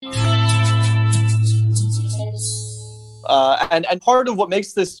And part of what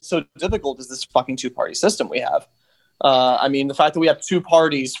makes this so difficult is this fucking two-party system we have. I mean, the fact that we have two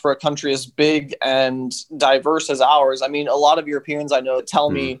parties for a country as big and diverse as ours. I mean, a lot of Europeans I know tell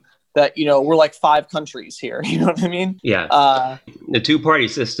me that, you know, we're like 5 countries here. You know what I mean? Yeah. The two-party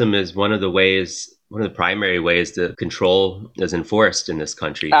system is one of the primary ways that control is enforced in this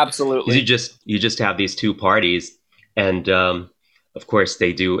country. Absolutely. You just have these two parties, and of course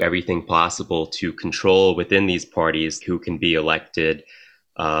they do everything possible to control within these parties who can be elected,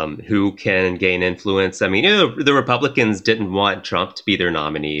 who can gain influence. I mean, you know, the Republicans didn't want Trump to be their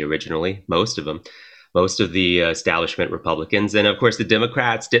nominee originally, most of them. Most of the establishment Republicans. And of course, the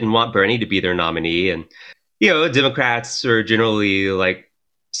Democrats didn't want Bernie to be their nominee. And, you know, Democrats are generally like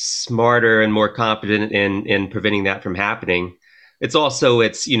smarter and more competent in preventing that from happening.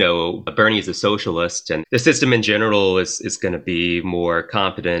 It's, you know, Bernie is a socialist, and the system in general is going to be more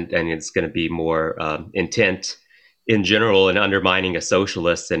competent, and it's going to be more intent in general in undermining a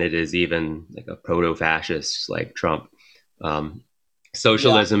socialist than it is even like a proto-fascist like Trump.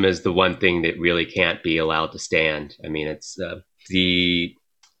 Socialism is the one thing that really can't be allowed to stand. I mean, it's the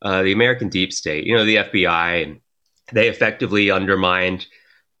American deep state, you know, the FBI, and they effectively undermined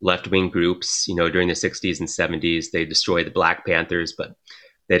left-wing groups, you know, during the 60s and 70s. They destroyed the Black Panthers, but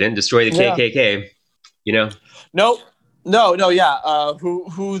they didn't destroy the KKK, you know?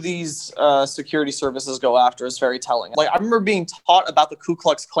 Who these security services go after is very telling. Like, I remember being taught about the Ku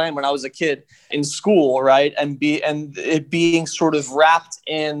Klux Klan when I was a kid in school, right? And it being sort of wrapped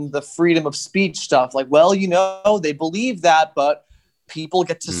in the freedom of speech stuff. Like, well, you know, they believe that, but people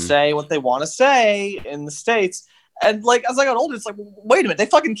get to say what they want to say in the States. And like, as I got older, it's like, wait a minute, they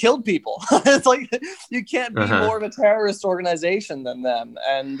fucking killed people. It's like, you can't be more of a terrorist organization than them.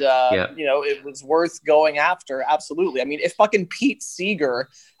 And, you know, it was worth going after. Absolutely. I mean, if fucking Pete Seeger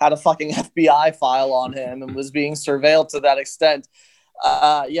had a fucking FBI file on him and was being surveilled to that extent,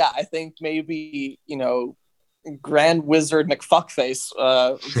 I think maybe, you know, Grand Wizard McFuckface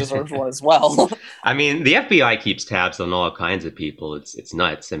deserves one as well. I mean, the FBI keeps tabs on all kinds of people. It's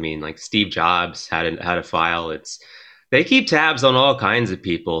nuts. I mean, like Steve Jobs had a file. They keep tabs on all kinds of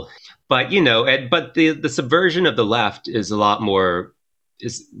people. But you know, but the subversion of the left is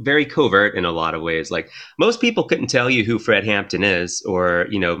is very covert in a lot of ways. Like, most people couldn't tell you who Fred Hampton is, or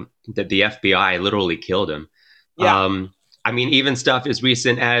you know that the FBI literally killed him. Yeah. I mean, even stuff as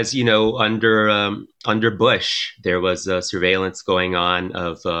recent as, you know, under Bush, there was surveillance going on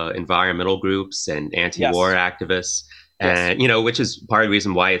of environmental groups and anti-war activists, and you know, which is part of the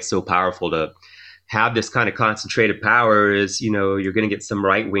reason why it's so powerful to have this kind of concentrated power. Is, you know, you're going to get some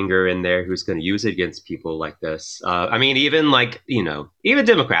right winger in there who's going to use it against people like this. I mean, even like, you know, even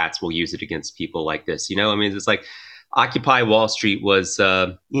Democrats will use it against people like this. You know, I mean, it's like Occupy Wall Street was,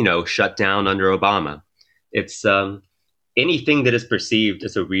 you know, shut down under Obama. It's anything that is perceived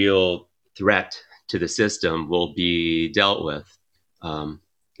as a real threat to the system will be dealt with.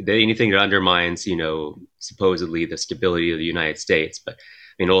 Anything that undermines, you know, supposedly the stability of the United States. But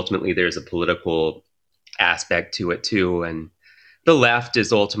I mean, ultimately, there's a political aspect to it too. And the left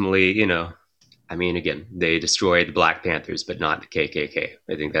is ultimately, you know, I mean, again, they destroyed the Black Panthers, but not the KKK.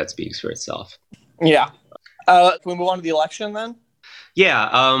 I think that speaks for itself. Yeah. Can we move on to the election then? Yeah.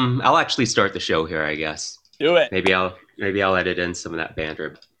 I'll actually start the show here, I guess. Do it. Maybe I'll edit in some of that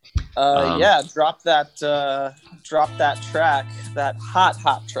banter. Drop that track, that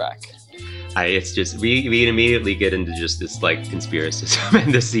hot track. It's just we immediately get into just this like conspiracism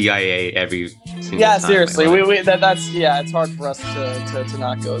and the CIA every single time. Seriously, it's hard for us to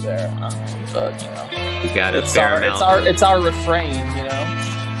not go there. But you know, we got a fair amount. It's our refrain, you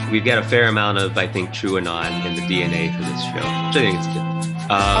know. We've got a fair amount of, I think, TrueAnon in the DNA for this show, which I think is good.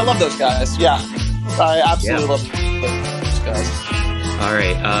 I love those guys. Yeah, I absolutely love those guys. All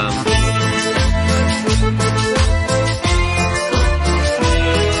right.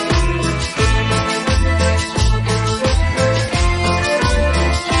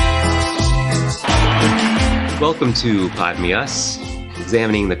 Welcome to Pod Me Us,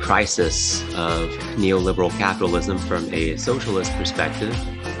 examining the crisis of neoliberal capitalism from a socialist perspective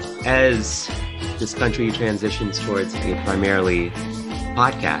as this country transitions towards a primarily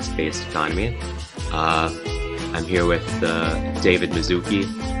podcast-based economy. I'm here with David Mizuki,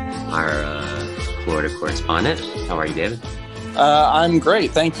 our Florida correspondent. How are you, David? I'm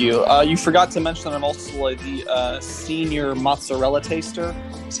great, thank you. You forgot to mention that I'm also the senior mozzarella taster.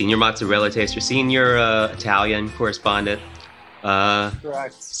 Senior mozzarella taster, senior Italian correspondent.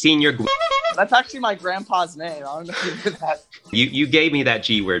 Correct. Senior That's actually my grandpa's name. I don't know if you knew that. You gave me that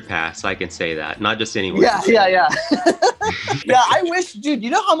G word pass. I can say that. Not just anyone. Yeah. Yeah. I wish, dude, you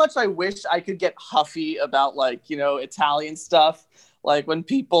know how much I wish I could get huffy about, like, you know, Italian stuff? Like when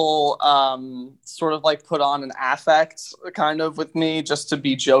people sort of like put on an affect kind of with me just to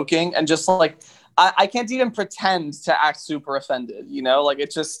be joking, and just like, I can't even pretend to act super offended, you know, like it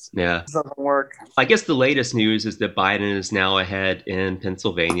just doesn't work. I guess the latest news is that Biden is now ahead in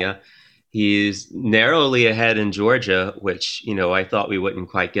Pennsylvania. He's narrowly ahead in Georgia, which, you know, I thought we wouldn't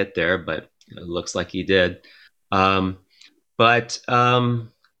quite get there, but it looks like he did. Um, but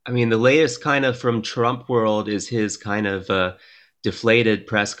I mean, the latest kind of from Trump world is his kind of deflated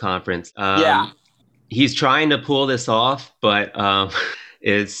press conference. Yeah. He's trying to pull this off, but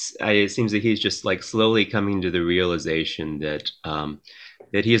it seems that he's just like slowly coming to the realization that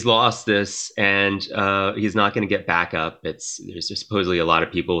that he's lost this, and he's not going to get back up. There's supposedly a lot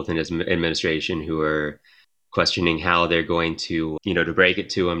of people within his administration who are questioning how they're going to, you know, to break it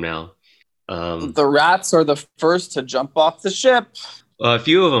to him now. The rats are the first to jump off the ship. A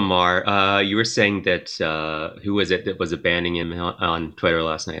few of them are. You were saying that who was it that was abandoning him on Twitter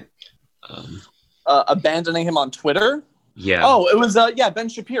last night? Abandoning him on Twitter? Yeah. Oh, it was Ben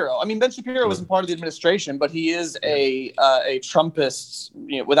Shapiro. I mean, Ben Shapiro wasn't part of the administration, but he is a Trumpist,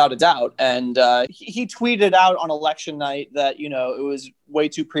 you know, without a doubt. And he tweeted out on election night that, you know, it was way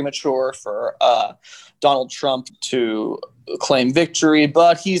too premature for Donald Trump to claim victory,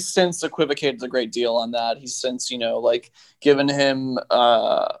 but he's since equivocated a great deal on that. He's since, you know, like given him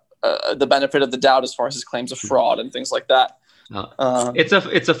the benefit of the doubt as far as his claims of fraud and things like that.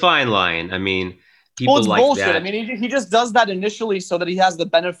 It's a fine line. I mean, people it's like bullshit. that. I mean, he just does that initially so that he has the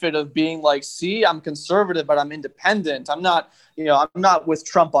benefit of being like, see, I'm conservative, but I'm independent. I'm not with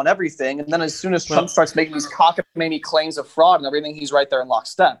Trump on everything. And then as soon as Trump starts making these cockamamie claims of fraud and everything, he's right there in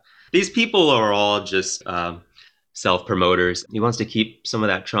lockstep. These people are all just self-promoters. He wants to keep some of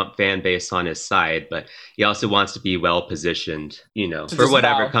that Trump fan base on his side, but he also wants to be well-positioned, you know, for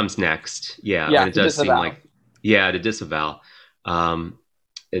whatever comes next. Yeah, and it does seem like, to disavow.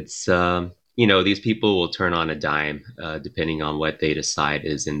 It's you know, these people will turn on a dime depending on what they decide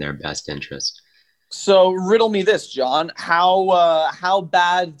is in their best interest. So riddle me this, John. How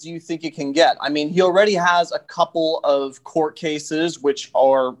bad do you think it can get? I mean, he already has a couple of court cases which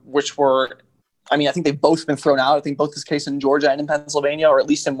were, I mean, I think they've both been thrown out. I think both his case in Georgia and in Pennsylvania, or at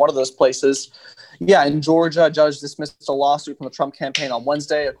least in one of those places. Yeah, in Georgia, a judge dismissed a lawsuit from the Trump campaign on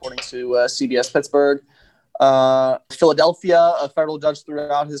Wednesday, according to CBS Pittsburgh. Philadelphia, a federal judge threw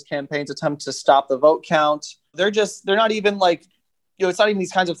out his campaign's attempt to stop the vote count. They're not even like, you know, it's not even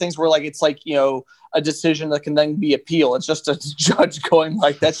these kinds of things where like it's like, you know, a decision that can then be appealed. It's just a judge going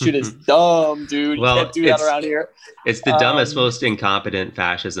like, that shit is dumb, dude. You can't do that around here. It's the dumbest, most incompetent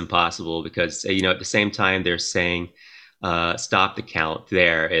fascism possible, because, you know, at the same time they're saying stop the count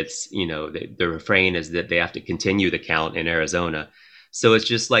there. It's, you know, the refrain is that they have to continue the count in Arizona. So it's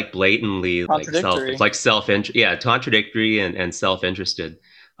just like blatantly like contradictory and self-interested.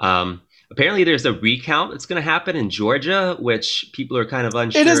 Apparently there's a recount that's going to happen in Georgia, which people are kind of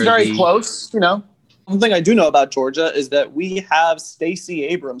unsure. It is very close, you know. One thing I do know about Georgia is that we have Stacey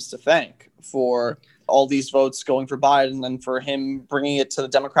Abrams to thank for all these votes going for Biden and for him bringing it to the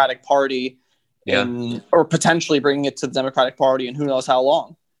Democratic Party or potentially bringing it to the Democratic Party in who knows how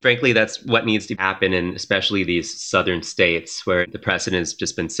long. Frankly, that's what needs to happen in especially these southern states where the precedent's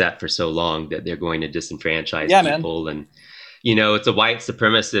just been set for so long that they're going to disenfranchise people. Man. And, you know, it's a white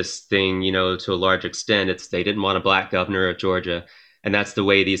supremacist thing, you know, to a large extent. They didn't want a black governor of Georgia. And that's the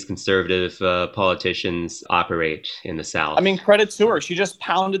way these conservative politicians operate in the South. I mean, credit to her. She just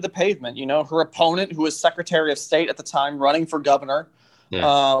pounded the pavement. You know, her opponent, who was Secretary of State at the time, running for governor.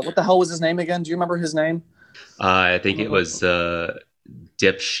 Yeah. What the hell was his name again? Do you remember his name? I think it was dipshit.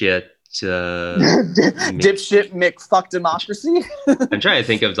 Dipshit McFuck democracy. I'm trying to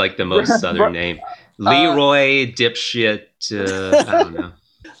think of like the most southern name. Leroy dipshit. I don't know.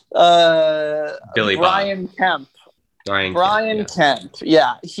 Billy Brian Bob. Kemp. Brian Kemp.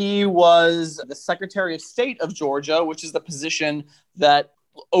 Yeah, he was the Secretary of State of Georgia, which is the position that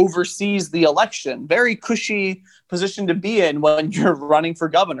oversees the election. Very cushy position to be in when you're running for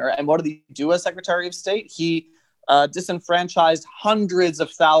governor. And what did he do as Secretary of State? He disenfranchised hundreds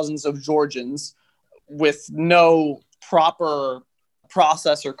of thousands of Georgians with no proper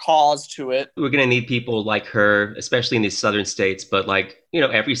process or cause to it. We're going to need people like her, especially in these southern states, but like, you know,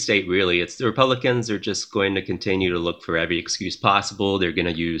 every state really. It's the Republicans are just going to continue to look for every excuse possible. They're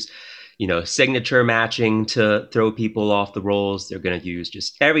going to use, you know, signature matching to throw people off the rolls. They're going to use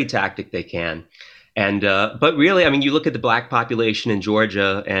just every tactic they can. And but really, I mean, you look at the black population in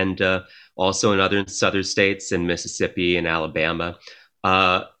Georgia, and also in other southern states in Mississippi and Alabama.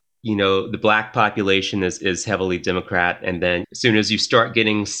 Uh, the black population is heavily Democrat, and then as soon as you start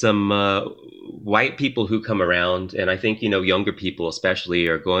getting some white people who come around, and I think younger people especially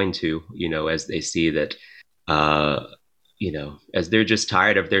are going to, as they see that, uh, as they're just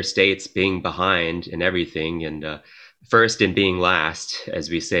tired of their states being behind and everything, and first and being last,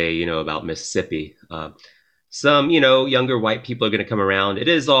 as we say, about Mississippi. Some, younger white people are going to come around. It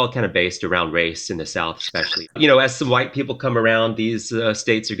is all kind of based around race in the South, especially. As some white people come around, these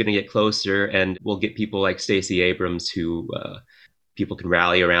states are going to get closer, and we'll get people like Stacey Abrams who people can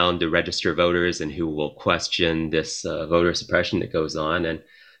rally around to register voters and who will question this voter suppression that goes on. And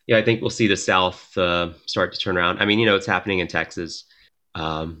yeah, I think we'll see the South start to turn around. I mean, it's happening in Texas.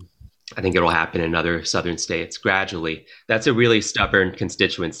 Um, I think it'll happen in other southern states gradually. That's a really stubborn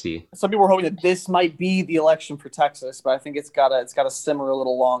constituency. Some people were hoping that this might be the election for Texas, but I think it's gotta simmer a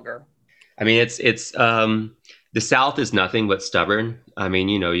little longer. I mean, it's the South is nothing but stubborn. I mean,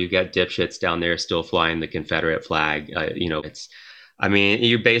 you got dipshits down there still flying the Confederate flag. It's. I mean,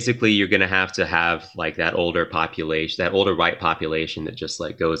 you're going to have like that older population, that older white population that just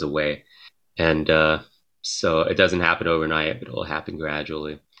like goes away, and so it doesn't happen overnight, but it'll happen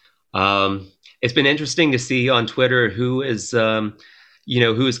gradually. It's been interesting to see on Twitter who is,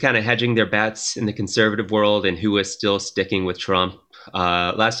 who is kind of hedging their bets in the conservative world and who is still sticking with Trump.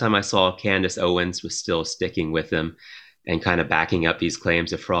 Last time I saw Candace Owens was still sticking with him and kind of backing up these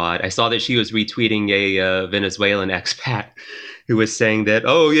claims of fraud. I saw that she was retweeting a Venezuelan expat who was saying that,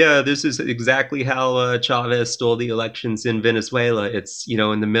 oh yeah, this is exactly how Chavez stole the elections in Venezuela. It's,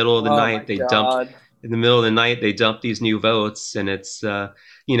 in the middle of the night they dumped these new votes, and it's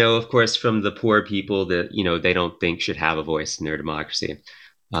of course from the poor people that they don't think should have a voice in their democracy.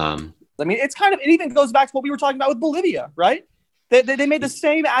 I mean, it even goes back to what we were talking about with Bolivia, right? They made the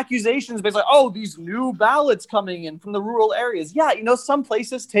same accusations basically, oh, these new ballots coming in from the rural areas. Yeah, some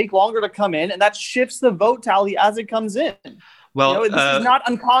places take longer to come in, and that shifts the vote tally as it comes in. Well, this is not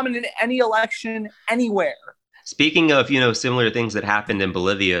uncommon in any election anywhere. Speaking of, similar things that happened in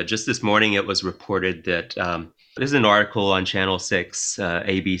Bolivia, just this morning it was reported that there's an article on Channel 6,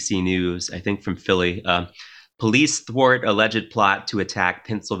 ABC News, I think from Philly. Police thwart alleged plot to attack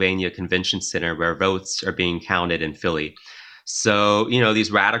Pennsylvania Convention Center where votes are being counted in Philly. So,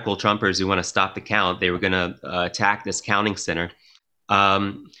 these radical Trumpers who want to stop the count, they were going to attack this counting center.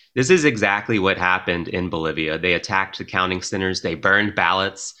 This is exactly what happened in Bolivia. They attacked the counting centers. They burned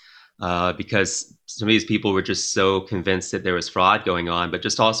ballots because some of these people were just so convinced that there was fraud going on, but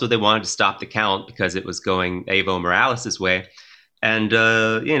just also they wanted to stop the count because it was going Evo Morales' way. And,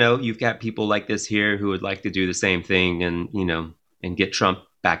 you've got people like this here who would like to do the same thing and, and get Trump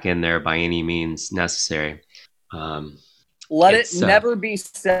back in there by any means necessary. Let it never be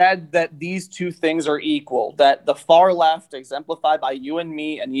said that these two things are equal, that the far left, exemplified by you and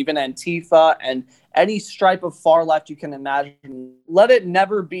me, and even Antifa and any stripe of far left you can imagine, let it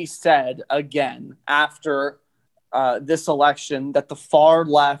never be said again after this election that the far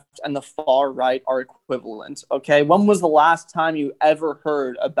left and the far right are equivalent. Okay, when was the last time you ever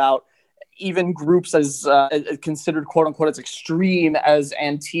heard about even groups as considered quote unquote as extreme as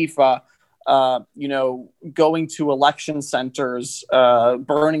Antifa? Going to election centers,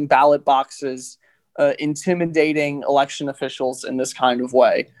 burning ballot boxes, intimidating election officials in this kind of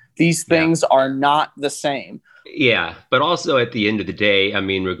way. These things are not the same. Yeah, but also at the end of the day, I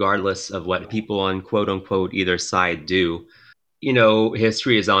mean, regardless of what people on quote unquote either side do,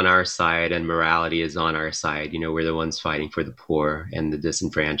 history is on our side and morality is on our side. We're the ones fighting for the poor and the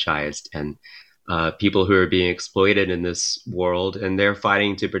disenfranchised and people who are being exploited in this world, and they're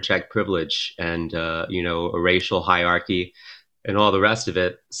fighting to protect privilege and, a racial hierarchy and all the rest of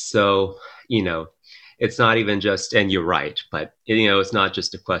it. So, it's not even just, and you're right, but, it's not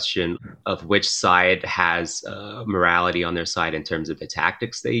just a question of which side has morality on their side in terms of the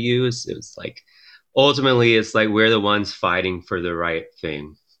tactics they use. It's like, ultimately, it's like we're the ones fighting for the right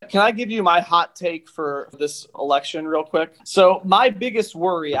thing. Can I give you my hot take for this election real quick? So my biggest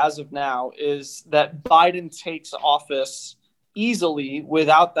worry as of now is that Biden takes office easily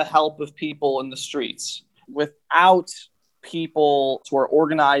without the help of people in the streets, without people who are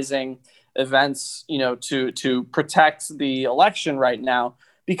organizing events, to protect the election right now,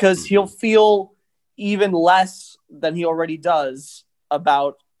 because he'll feel even less than he already does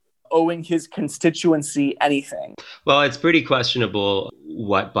about owing his constituency anything. Well, it's pretty questionable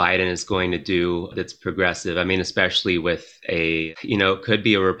what Biden is going to do that's progressive. I mean, especially with it could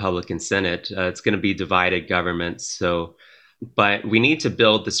be a Republican Senate. It's going to be divided government. So But we need to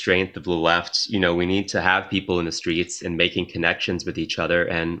build the strength of the left. We need to have people in the streets and making connections with each other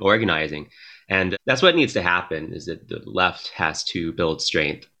and organizing. And that's what needs to happen is that the left has to build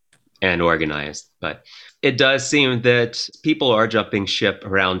strength and organize. But it does seem that people are jumping ship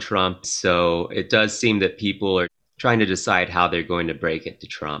around Trump. So it does seem that people are trying to decide how they're going to break it to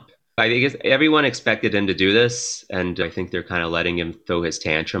Trump. I guess everyone expected him to do this, and I think they're kind of letting him throw his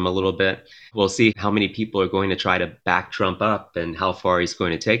tantrum a little bit. We'll see how many people are going to try to back Trump up and how far he's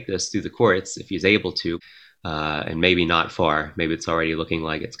going to take this through the courts if he's able to. And maybe not far. Maybe it's already looking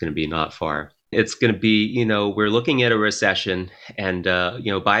like it's going to be not far. It's going to be, we're looking at a recession, and,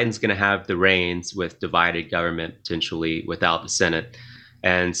 Biden's going to have the reins with divided government potentially without the Senate.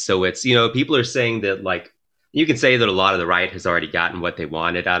 And so it's, people are saying that, like, you can say that a lot of the right has already gotten what they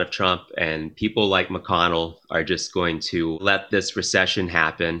wanted out of Trump, and people like McConnell are just going to let this recession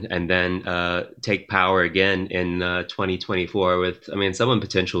happen and then take power again in 2024 with, I mean, someone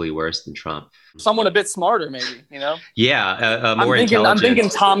potentially worse than Trump. Someone a bit smarter, maybe, Yeah, more I'm intelligent. thinking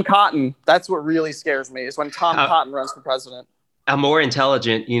Tom Cotton. That's what really scares me is when Tom Cotton runs for president. A more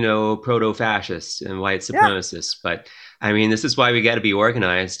intelligent, proto-fascist and white supremacist. Yeah. But I mean, this is why we got to be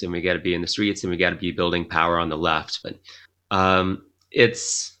organized and we got to be in the streets and we got to be building power on the left. But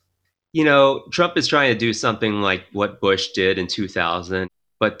it's, Trump is trying to do something like what Bush did in 2000,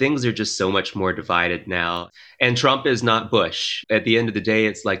 but things are just so much more divided now. And Trump is not Bush. At the end of the day,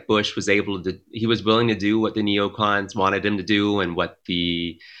 it's like Bush was he was willing to do what the neocons wanted him to do and what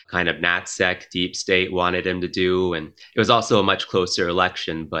the kind of NatSec deep state wanted him to do. And it was also a much closer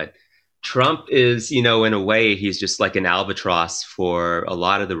election. But Trump is, in a way, he's just like an albatross for a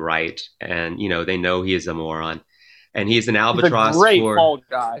lot of the right. And, they know he is a moron. And he's an albatross he's a great fall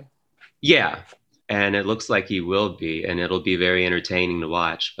guy. Yeah. And it looks like he will be, and it'll be very entertaining to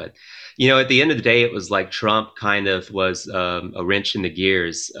watch. But, at the end of the day, it was like Trump kind of was a wrench in the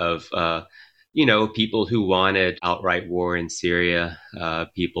gears of, people who wanted outright war in Syria,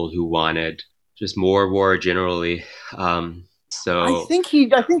 people who wanted just more war generally. So I think you're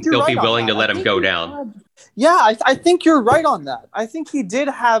they'll right be willing to let him go down. I think you're right on that. I think he did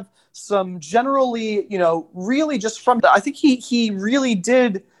have some generally, really just from I think he really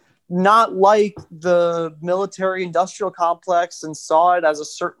did not like the military industrial complex and saw it as a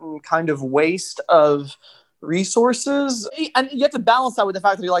certain kind of waste of resources. And you have to balance that with the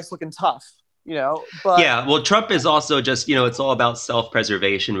fact that he likes looking tough, but yeah, well, Trump is also just, it's all about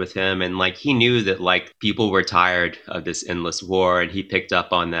self-preservation with him. And like, he knew that like people were tired of this endless war and he picked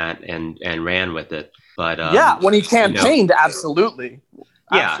up on that and ran with it. But yeah, when he campaigned, absolutely.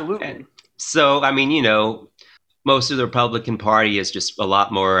 Yeah. Absolutely. And so, I mean, most of the Republican Party is just a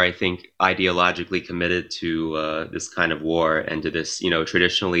lot more, I think, ideologically committed to this kind of war and to this,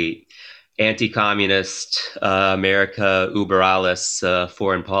 traditionally anti-communist America uber alles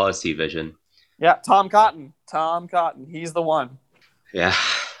foreign policy vision. Yeah, Tom Cotton, he's the one. Yeah,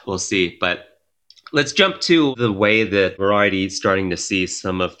 we'll see. But let's jump to the way that we're already starting to see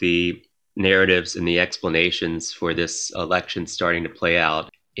some of the narratives and the explanations for this election starting to play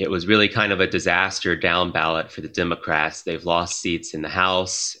out. It was really kind of a disaster down ballot for the Democrats. They've lost seats in the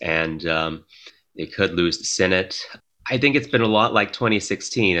House and they could lose the Senate. I think it's been a lot like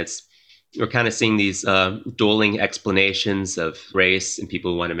 2016. We're kind of seeing these dueling explanations of race and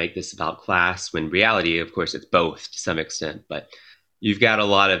people who want to make this about class when in reality, of course, it's both to some extent. But you've got a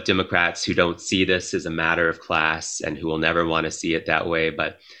lot of Democrats who don't see this as a matter of class and who will never want to see it that way.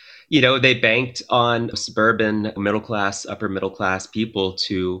 But they banked on suburban middle class, upper middle class people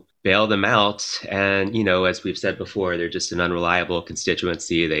to bail them out. And, as we've said before, they're just an unreliable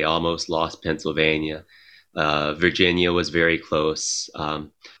constituency. They almost lost Pennsylvania. Virginia was very close.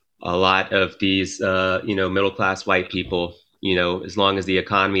 A lot of these, middle class white people, as long as the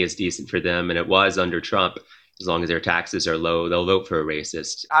economy is decent for them, and it was under Trump, as long as their taxes are low, they'll vote for a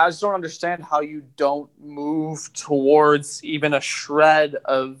racist. I just don't understand how you don't move towards even a shred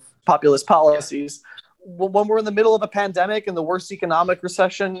of populist policies when we're in the middle of a pandemic and the worst economic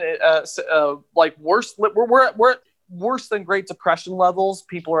recession, like we're worse than Great Depression levels.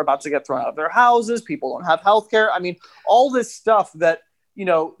 People are about to get thrown out of their houses. People don't have health care. I mean, all this stuff that,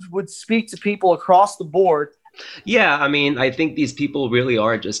 would speak to people across the board. Yeah, I mean, I think these people really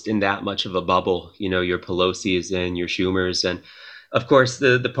are just in that much of a bubble, your Pelosi's and your Schumer's. And of course,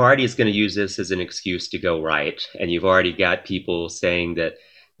 the party is going to use this as an excuse to go right. And you've already got people saying that,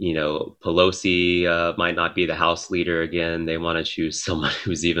 Pelosi might not be the House leader again. They want to choose someone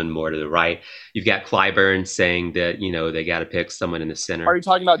who's even more to the right. You've got Clyburn saying that, they got to pick someone in the center. Are you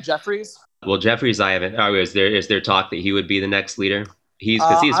talking about Jeffries? Well, Jeffries, I haven't. Is there talk that he would be the next leader? He's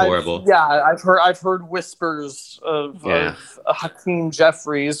horrible. I've heard whispers Yeah. of Hakeem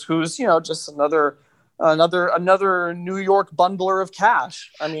Jeffries, who's just another New York bundler of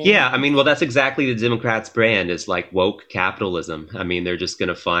cash. I Yeah, mean, I mean, well, that's exactly the Democrats' brand is like woke capitalism. I mean, they're just going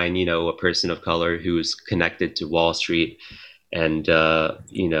to find, a person of color who's connected to Wall Street and,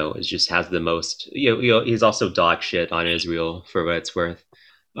 it just has the most, he's also dog shit on Israel for what it's worth.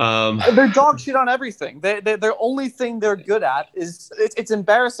 they're dog shit on everything. The only thing they're good at is it's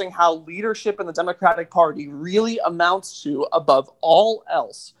embarrassing how leadership in the Democratic Party really amounts to, above all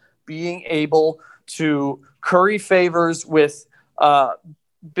else, being able to curry favors with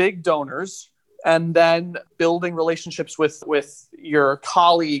big donors and then building relationships with your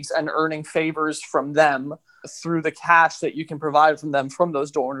colleagues and earning favors from them through the cash that you can provide from them from those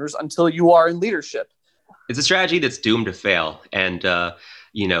donors until you are in leadership. It's a strategy that's doomed to fail. And,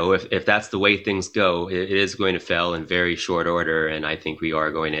 if that's the way things go, it is going to fail in very short order. And I think we are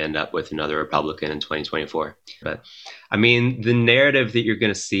going to end up with another Republican in 2024. But I mean, the narrative that you're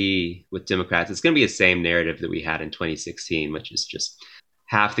going to see with Democrats, it's going to be the same narrative that we had in 2016, which is just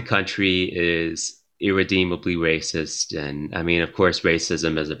half the country is irredeemably racist. And I mean, of course,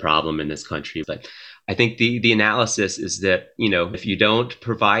 racism is a problem in this country. But I think the analysis is that, if you don't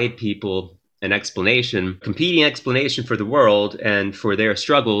provide people an explanation, competing explanation for the world and for their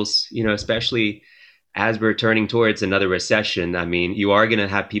struggles, especially as we're turning towards another recession, I mean, you are going to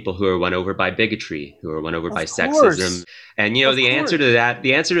have people who are won over by bigotry, who are won over by sexism. And, the answer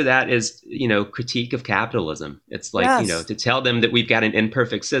to that is, critique of capitalism. It's like, Yes. to tell them that we've got an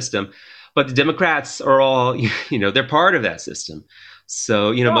imperfect system, but the Democrats are all, they're part of that system.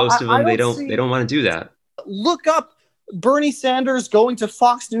 So, No, most of them, I don't they see. don't want to do that. Look up Bernie Sanders going to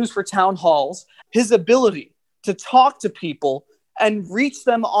Fox News for town halls, his ability to talk to people and reach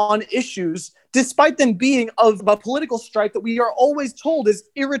them on issues, despite them being of a political stripe that we are always told is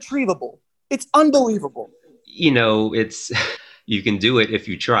irretrievable. It's unbelievable. It's you can do it if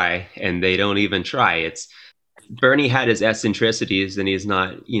you try, and they don't even try. It's Bernie had his eccentricities, and he's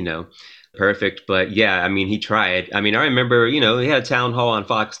not, perfect, but yeah, I mean, he tried. I mean, I remember, he had a town hall on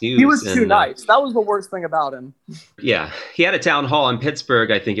Fox He News, was too and nice. That was the worst thing about him. yeah, he had a town hall in Pittsburgh,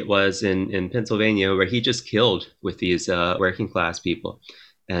 I think it was in Pennsylvania, where he just killed with these working class people,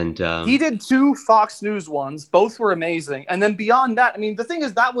 and He did two Fox News ones. Both were amazing. And then beyond that, I mean, the thing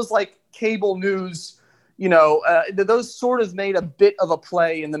is, that was like cable news. Those sort of made a bit of a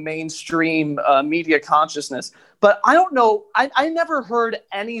play in the mainstream media consciousness. But I don't know. I never heard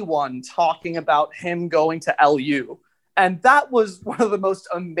anyone talking about him going to LU. And that was one of the most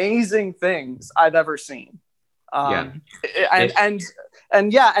amazing things I've ever seen. yeah, Um, and, it, and,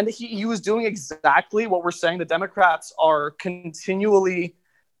 and yeah, and he was doing exactly what we're saying the Democrats are continually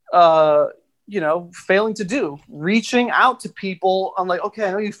failing to do, reaching out to people. I'm like, okay,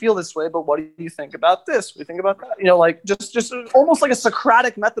 I know you feel this way, but what do you think about this? What do you think about that? Like just almost like a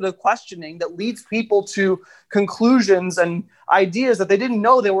Socratic method of questioning that leads people to conclusions and ideas that they didn't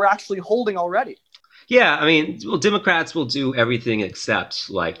know they were actually holding already. yeah. I mean, well, Democrats will do everything except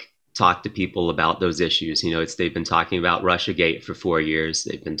like talk to people about those issues. They've been talking about RussiaGate for 4 years.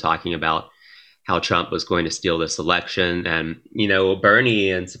 They've been talking about how Trump was going to steal this election. And,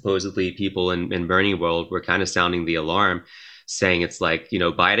 Bernie and supposedly people in Bernie world were kind of sounding the alarm, saying it's like,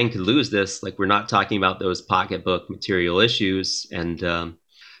 Biden could lose this. Like, we're not talking about those pocketbook material issues. And,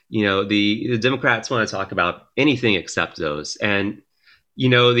 the Democrats want to talk about anything except those. And,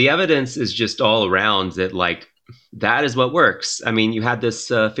 the evidence is just all around that, like, that is what works. I mean, you had this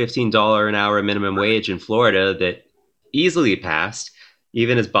 $15 an hour minimum wage in Florida that easily passed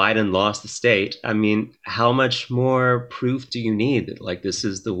even as Biden lost the state. I mean, how much more proof do you need that like this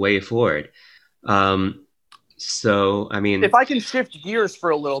is the way forward? So, I mean, If I can shift gears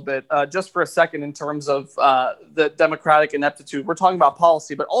for a little bit, just for a second, in terms of the Democratic ineptitude, we're talking about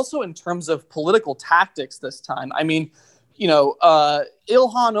policy, but also in terms of political tactics this time. I mean,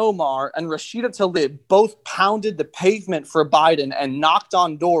 Ilhan Omar and Rashida Tlaib both pounded the pavement for Biden and knocked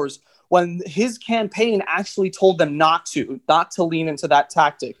on doors when his campaign actually told them not to lean into that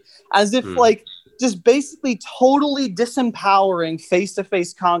tactic, as if like just basically totally disempowering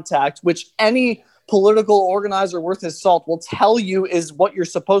face-to-face contact, which any political organizer worth his salt will tell you is what you're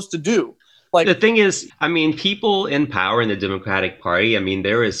supposed to do. Like, the thing is, I mean, people in power in the Democratic Party, I mean,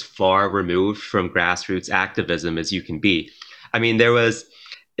 they're as far removed from grassroots activism as you can be. I mean, I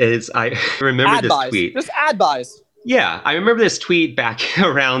remember ad this buys, tweet. just ad buys. Yeah, I remember this tweet back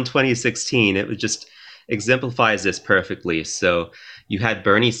around 2016. It just exemplifies this perfectly. So you had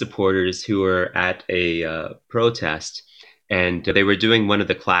Bernie supporters who were at a protest, and they were doing one of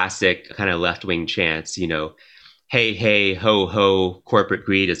the classic kind of left wing chants, hey, hey, ho, ho, corporate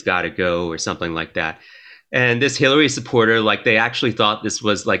greed has got to go, or something like that. And this Hillary supporter, like, they actually thought this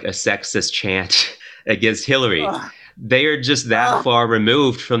was like a sexist chant against Hillary. Ugh, They are just that ugh. far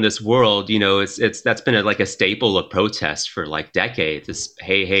removed from this world. You know, it's that's been like a staple of protest for like decades. This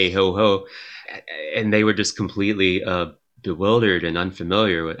hey, hey, ho, ho, and they were just completely bewildered and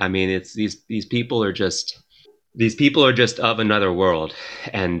unfamiliar with. I mean, it's these people are just of another world,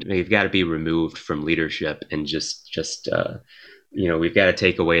 and they've got to be removed from leadership and just we've got to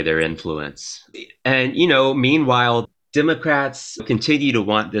take away their influence. And meanwhile, Democrats continue to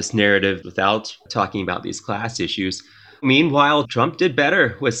want this narrative without talking about these class issues. Meanwhile, Trump did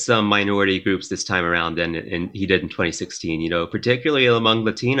better with some minority groups this time around than he did in 2016, particularly among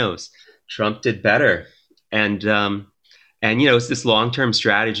Latinos. Trump did better. And it's this long-term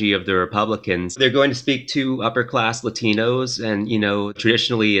strategy of the Republicans. They're going to speak to upper-class Latinos, and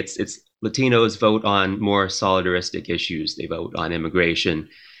traditionally, it's Latinos vote on more solidaristic issues. They vote on immigration,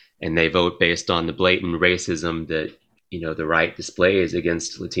 and they vote based on the blatant racism that the right displays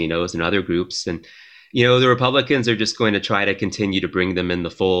against Latinos and other groups. And the Republicans are just going to try to continue to bring them in the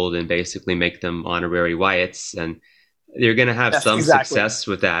fold and basically make them honorary whites, and they're going to have Yes, some exactly. success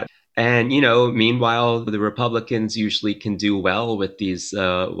with that. And, meanwhile, the Republicans usually can do well with these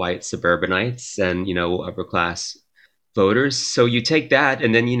white suburbanites and, upper class voters. So you take that,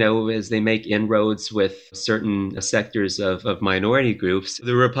 and then, as they make inroads with certain sectors of minority groups,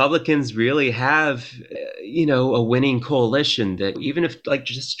 the Republicans really have, a winning coalition that even if like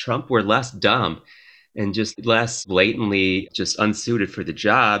just Trump were less dumb and just less blatantly just unsuited for the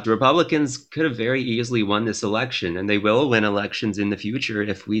job, the Republicans could have very easily won this election, and they will win elections in the future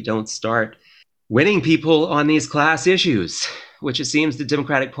if we don't start winning people on these class issues, which it seems the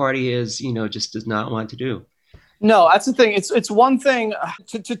Democratic Party is, just does not want to do. No, that's the thing. It's one thing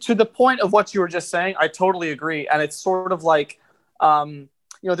to the point of what you were just saying. I totally agree, and it's sort of like,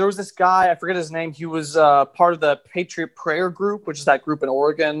 there was this guy, I forget his name. He was part of the Patriot Prayer Group, which is that group in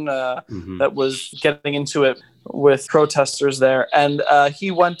Oregon that was getting into it with protesters there, and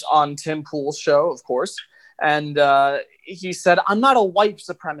he went on Tim Pool's show, of course, and he said, "I'm not a white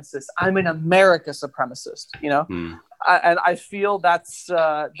supremacist. I'm an America supremacist." And I feel that's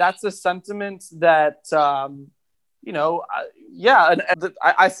a sentiment that.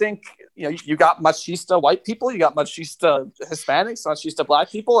 I think you got machista white people, you got machista Hispanics, machista black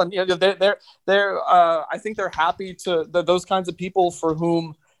people, and they're I think they're happy to those kinds of people for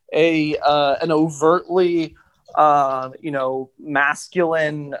whom an overtly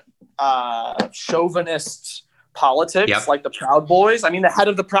masculine chauvinist politics Yep. like the Proud Boys. I mean, the head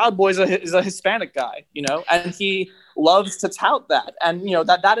of the Proud Boys is a Hispanic guy, and he loves to tout that, and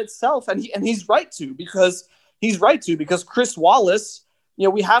that itself, and he's right to because Chris Wallace,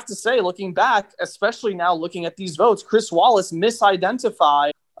 we have to say, looking back, especially now looking at these votes, Chris Wallace misidentified,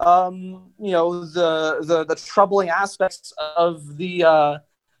 the troubling aspects of the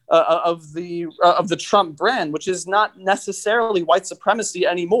Trump brand, which is not necessarily white supremacy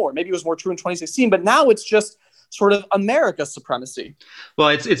anymore. Maybe it was more true in 2016, but now it's just sort of America supremacy. Well,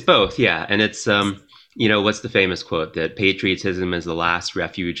 it's both, yeah, and it's what's the famous quote that patriotism is the last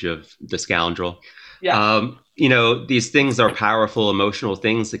refuge of the scoundrel. Yeah. These things are powerful emotional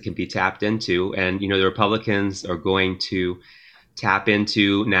things that can be tapped into. And, the Republicans are going to tap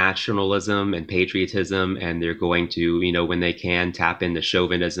into nationalism and patriotism. And they're going to, when they can, tap into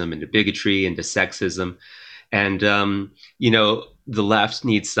chauvinism, into bigotry, into sexism. And, the left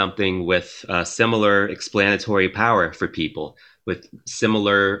needs something with similar explanatory power for people, with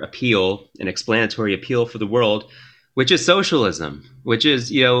similar appeal and explanatory appeal for the world, which is socialism, which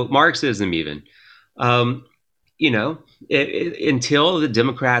is, Marxism even. Um, until the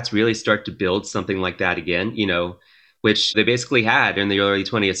Democrats really start to build something like that again, which they basically had in the early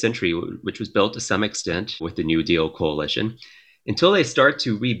 20th century, which was built to some extent with the New Deal coalition, until they start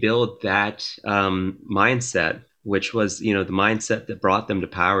to rebuild that mindset, which was, the mindset that brought them to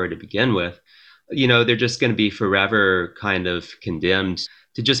power to begin with, they're just going to be forever kind of condemned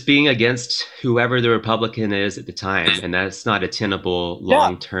to just being against whoever the Republican is at the time. And that's not a tenable Yeah.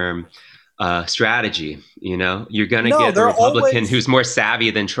 long-term strategy. You're going to No, get a they're Republican always who's more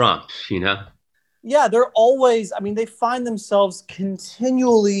savvy than Trump. Yeah, they're always, I mean, they find themselves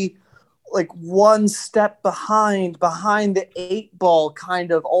continually like one step behind the eight ball,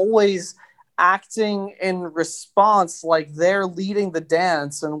 kind of always acting in response like they're leading the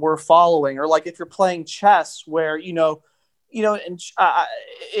dance and we're following. Or like if you're playing chess where, in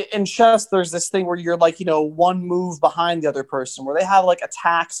chess, there's this thing where you're like, one move behind the other person, where they have like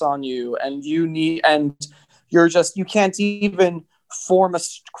attacks on you and you can't even form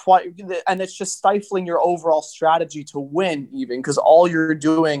and it's just stifling your overall strategy to win, even because all you're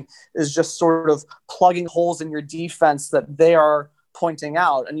doing is just sort of plugging holes in your defense that they are pointing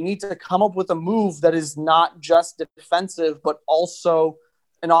out. And you need to come up with a move that is not just defensive, but also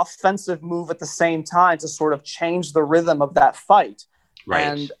an offensive move at the same time to sort of change the rhythm of that fight. Right.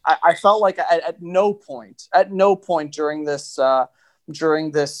 And I felt like at no point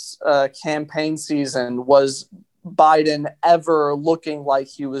during this campaign season was Biden ever looking like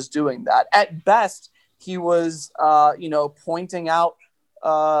he was doing that. At best, he was, pointing out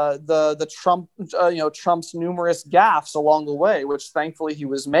the Trump, Trump's numerous gaffes along the way, which thankfully he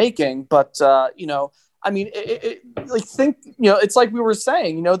was making. But I mean, it's like we were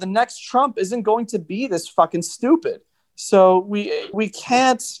saying, the next Trump isn't going to be this fucking stupid. So we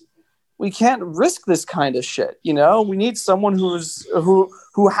can't risk this kind of shit. We need someone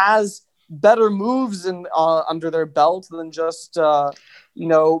who has better moves under their belt than just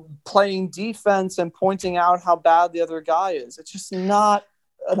playing defense and pointing out how bad the other guy is. It's just not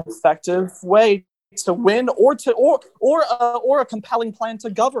an effective way to win or a compelling plan to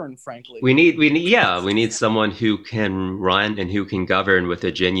govern, frankly. We need someone who can run and who can govern with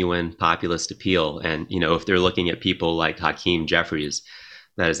a genuine populist appeal. And if they're looking at people like Hakeem Jeffries,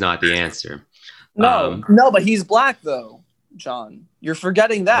 that is not the answer. No, but he's black though, John. You're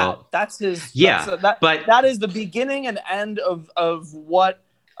forgetting that. Well, that's his. Yeah, but that is the beginning and end of what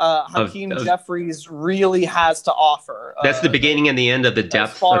Hakeem Jeffries really has to offer. That's the beginning and the end of the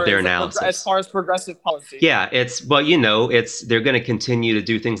depth of their analysis. As far as progressive policy. Yeah, they're going to continue to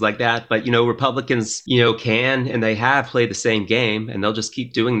do things like that. But, Republicans, can and they have played the same game, and they'll just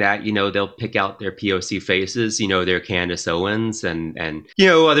keep doing that. They'll pick out their POC faces, their Candace Owens and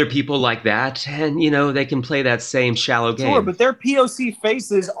other people like that. And, they can play that same shallow game. Sure, but their POC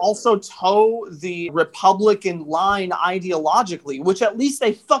faces also toe the Republican line ideologically, which at least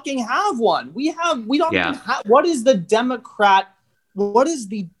they fucking have one. We don't even have. What is the Democrat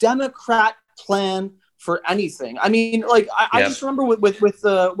plan for anything? I mean, like I just remember with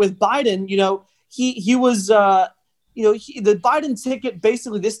Biden, he was the Biden ticket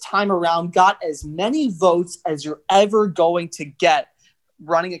basically this time around got as many votes as you're ever going to get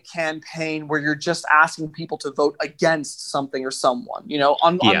running a campaign where you're just asking people to vote against something or someone.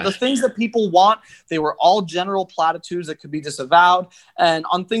 On the things that people want, they were all general platitudes that could be disavowed, and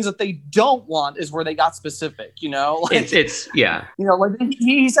on things that they don't want is where they got specific. He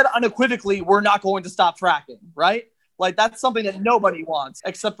said unequivocally, we're not going to stop fracking, right? Like, that's something that nobody wants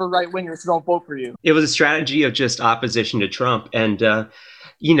except for right-wingers who don't vote for you. It was a strategy of just opposition to Trump. And,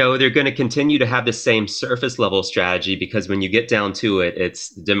 they're going to continue to have the same surface level strategy because when you get down to it, it's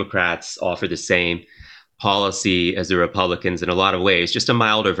the Democrats offer the same policy as the Republicans in a lot of ways, just a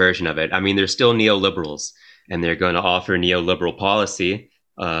milder version of it. I mean, they're still neoliberals and they're going to offer neoliberal policy,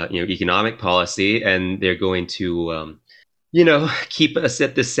 economic policy, and they're going to keep us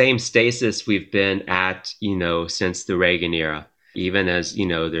at the same stasis we've been at, since the Reagan era, even as,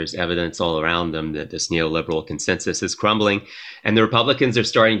 there's evidence all around them that this neoliberal consensus is crumbling. And the Republicans are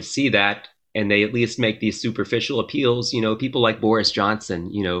starting to see that, and they at least make these superficial appeals. People like Boris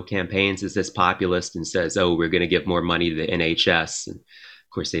Johnson, campaigns as this populist and says, oh, we're going to give more money to the NHS. And of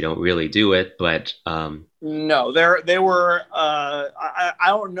course, they don't really do it, but no, they were. I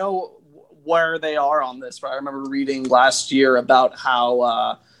don't know where they are on this, but I remember reading last year about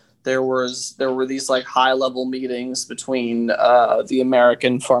how there were these like high level meetings between the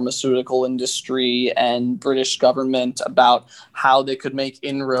American pharmaceutical industry and British government about how they could make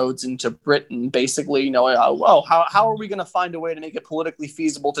inroads into Britain. Basically, how are we going to find a way to make it politically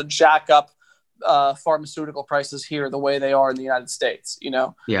feasible to jack up pharmaceutical prices here the way they are in the United States?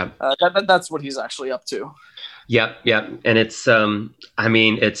 That's what he's actually up to. Yep. And it's,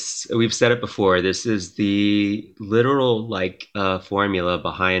 we've said it before, this is the literal formula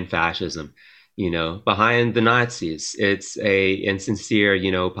behind fascism, behind the Nazis. It's a insincere,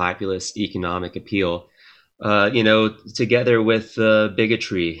 populist economic appeal, together with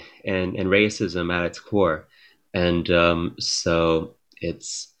bigotry and racism at its core. And so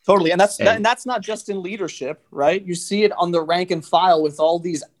it's, totally. And that's not just in leadership, right? You see it on the rank and file with all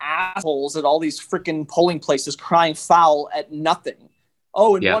these assholes at all these freaking polling places crying foul at nothing.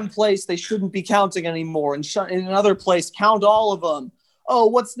 Oh, in one place, they shouldn't be counting anymore. And in another place, count all of them. Oh,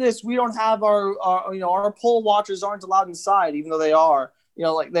 what's this? We don't have our poll watchers aren't allowed inside, even though they are.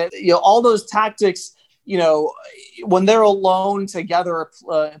 All those tactics, when they're alone together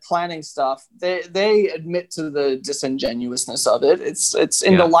planning stuff, they admit to the disingenuousness of it. It's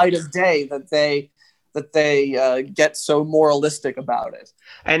in the light of day that they that they get so moralistic about it.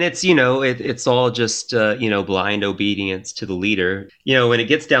 And it's, it's all just, blind obedience to the leader. When it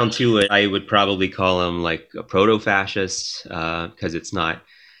gets down to it, I would probably call him like a proto-fascist, because it's not,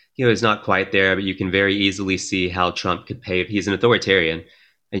 it's not quite there, but you can very easily see how Trump could pave. He's an authoritarian.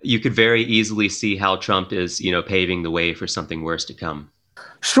 You could very easily see how Trump is, paving the way for something worse to come.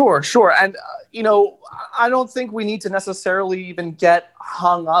 Sure, sure. And, I don't think we need to necessarily even get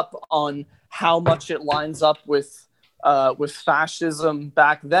hung up on how much it lines up with fascism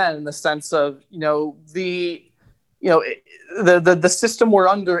back then, in the sense of, the system we're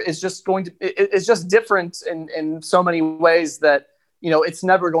under is just it's just different in so many ways that, it's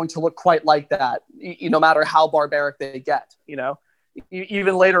never going to look quite like that, no matter how barbaric they get,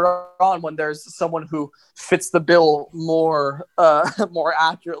 even later on, when there's someone who fits the bill more more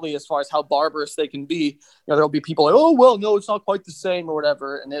accurately as far as how barbarous they can be, there'll be people like, oh well, no, it's not quite the same or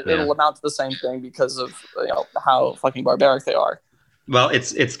whatever, and it'll amount to the same thing because of how fucking barbaric they are. Well,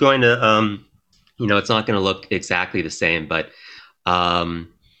 it's going to it's not going to look exactly the same, but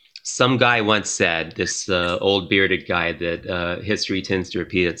some guy once said, this old bearded guy, that history tends to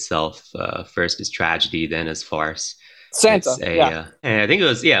repeat itself, first as tragedy, then as farce. Santa, and I think it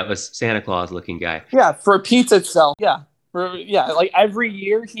was Santa Claus looking guy. Yeah, repeats itself. Yeah. Like every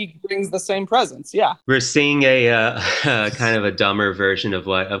year he brings the same presents. Yeah. We're seeing a kind of a dumber version of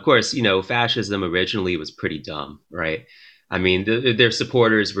what, of course, fascism originally was pretty dumb, right? I mean, their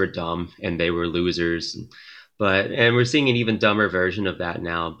supporters were dumb and they were losers. And we're seeing an even dumber version of that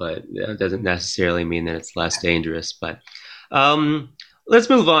now, but it doesn't necessarily mean that it's less dangerous. But let's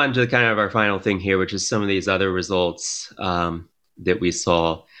move on to kind of our final thing here, which is some of these other results that we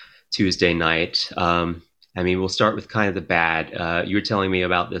saw Tuesday night. We'll start with kind of the bad. You were telling me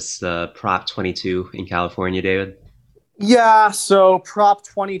about this Prop 22 in California, David. Yeah, so Prop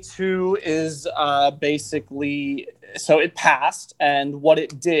 22 is basically, so it passed, and what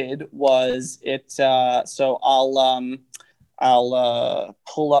it did was so I'll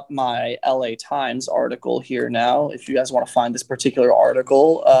pull up my LA Times article here now. If you guys want to find this particular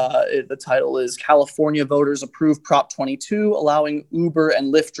article, the title is California Voters Approve Prop 22, allowing Uber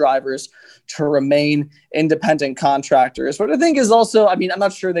and Lyft drivers to remain independent contractors. But I think is also, I'm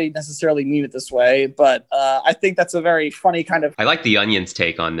not sure they necessarily mean it this way, but I think that's a very funny kind of... I like the Onion's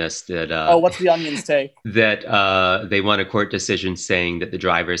take on this. What's the Onion's take? That they want a court decision saying that the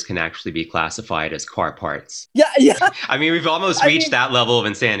drivers can actually be classified as car parts. Yeah. We've almost reached that level of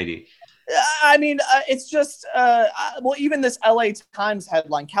insanity. It's just, even this LA Times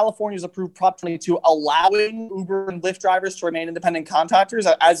headline, California's approved Prop 22 allowing Uber and Lyft drivers to remain independent contractors,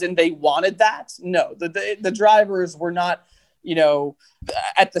 as in they wanted that. No, the drivers were not,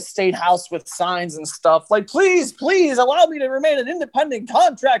 at the state house with signs and stuff like, please allow me to remain an independent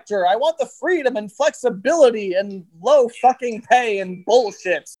contractor. I want the freedom and flexibility and low fucking pay and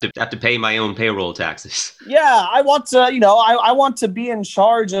bullshit. To have to pay my own payroll taxes. Yeah, I want to, I want to be in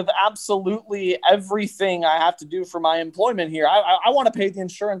charge of absolutely everything I have to do for my employment here. I want to pay the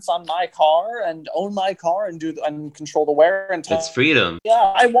insurance on my car and own my car and and control the wear and tear. It's freedom.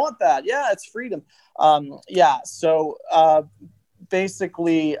 Yeah, I want that. Yeah, it's freedom. So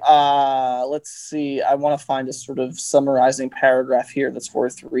basically, let's see. I want to find a sort of summarizing paragraph here that's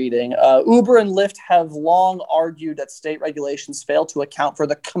worth reading. Uber and Lyft have long argued that state regulations fail to account for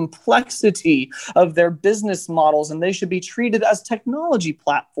the complexity of their business models, and they should be treated as technology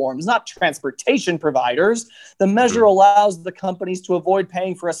platforms, not transportation providers. The measure allows the companies to avoid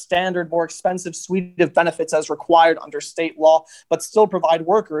paying for a standard, more expensive suite of benefits as required under state law, but still provide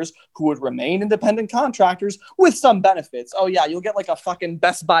workers who would remain independent contractors with some benefits. Oh yeah, you'll get like a fucking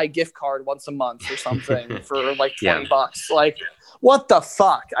Best Buy gift card once a month or something for like $20. Like, what the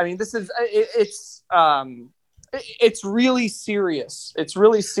fuck? This is it's really serious. It's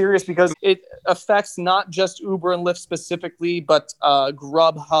really serious because it affects not just Uber and Lyft specifically, but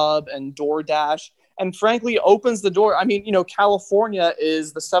Grubhub and DoorDash. And frankly, opens the door. California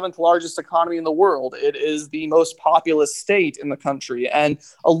is the 7th largest economy in the world. It is the most populous state in the country. And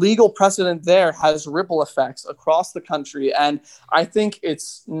a legal precedent there has ripple effects across the country. And I think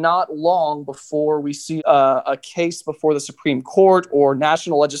it's not long before we see a case before the Supreme Court or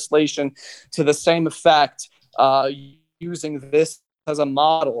national legislation to the same effect, using this as a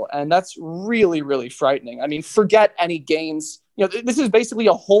model. And that's really, really frightening. Forget any gains. This is basically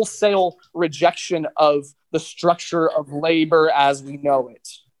a wholesale rejection of the structure of labor as we know it.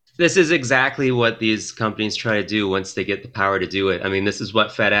 This is exactly what these companies try to do once they get the power to do it. This is what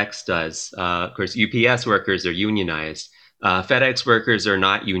FedEx does. Of course, UPS workers are unionized. FedEx workers are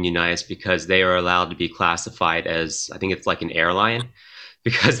not unionized because they are allowed to be classified as, I think it's like an airline.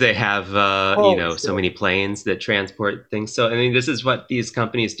 because they have Oh, so sure. many planes that transport things. So I mean, this is what these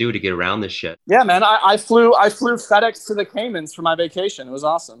companies do to get around this shit. Yeah, man. I flew FedEx to the Caymans for my vacation. It was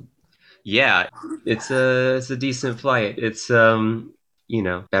awesome. Yeah, it's a decent flight. It's I mean,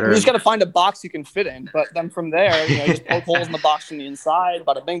 you better. just got to find a box you can fit in. But then from there, you just poke holes in the box from the inside,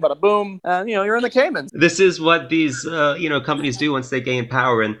 bada bing, bada boom, and you're in the Caymans. This is what these companies do once they gain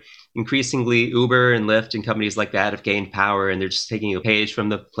power, and increasingly Uber and Lyft and companies like that have gained power, and they're just taking a page from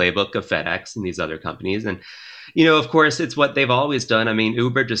the playbook of FedEx and these other companies. And of course, it's what they've always done. I mean,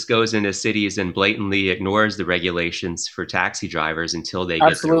 Uber just goes into cities and blatantly ignores the regulations for taxi drivers until they get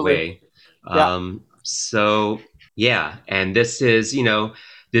their Absolutely. way. Yeah. So yeah, and this is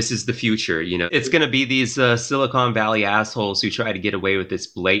the future. It's going to be these Silicon Valley assholes who try to get away with this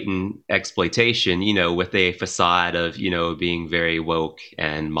blatant exploitation, with a facade of, being very woke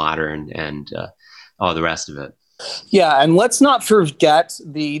and modern and all the rest of it. Yeah, and let's not forget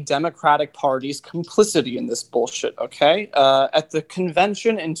the Democratic Party's complicity in this bullshit, okay? At the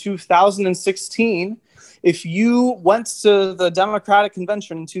convention in 2016, if you went to the Democratic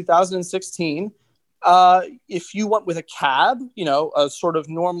convention in 2016, if you went with a cab, a sort of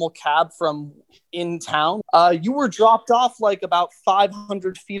normal cab from in town, you were dropped off like about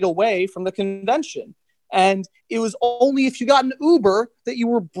 500 feet away from the convention. And it was only if you got an Uber that you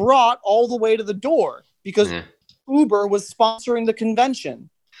were brought all the way to the door because Yeah. Uber was sponsoring the convention.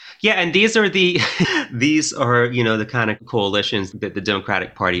 Yeah, and these are the these are the kind of coalitions that the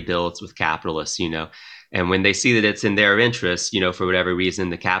Democratic Party builds with capitalists. And when they see that it's in their interest, for whatever reason,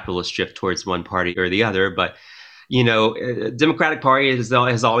 the capitalists shift towards one party or the other. But Democratic Party has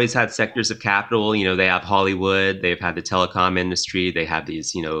always had sectors of capital. They have Hollywood, they've had the telecom industry, they have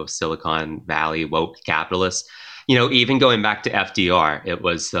these Silicon Valley woke capitalists. Even going back to FDR, it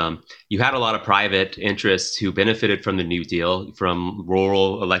was you had a lot of private interests who benefited from the New Deal, from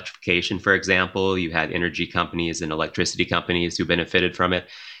rural electrification, for example. You had energy companies and electricity companies who benefited from it,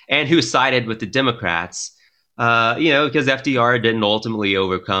 and who sided with the Democrats. Because FDR didn't ultimately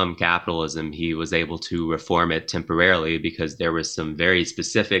overcome capitalism. He was able to reform it temporarily because there was some very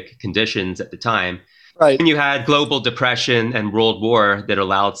specific conditions at the time. Right. And you had global depression and world war that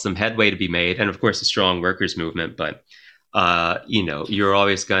allowed some headway to be made, and of course a strong workers movement. But you're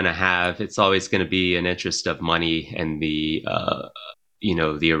always going to have, it's always going to be an interest of money and the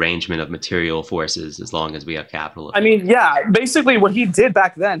arrangement of material forces as long as we have capitalism. I mean, yeah, basically what he did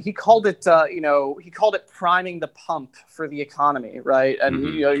back then, he called it priming the pump for the economy, right? And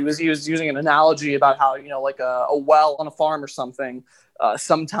Mm-hmm. he was using an analogy about how like a well on a farm or something.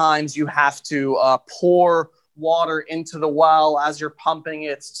 Sometimes you have to pour water into the well as you're pumping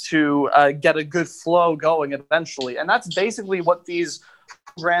it to get a good flow going eventually, and that's basically what these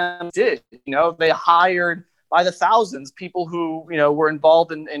programs did. They hired by the thousands people who were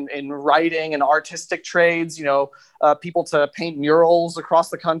involved in writing and artistic trades, people to paint murals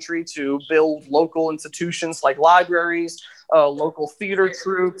across the country, to build local institutions like libraries, local theater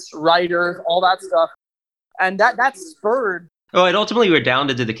troupes, writers, all that stuff. And that spurred. Oh, it ultimately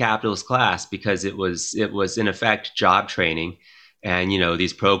redounded to the capitalist class because it was in effect job training, and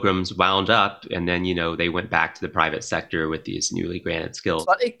these programs wound up, and then they went back to the private sector with these newly granted skills.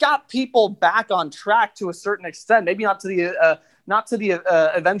 But it got people back on track to a certain extent, maybe not to the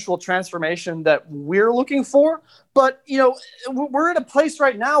eventual transformation that we're looking for, but we're at a place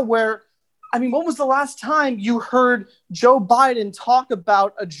right now where, I mean, when was the last time you heard Joe Biden talk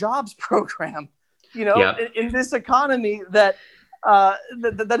about a jobs program? Yeah. In this economy that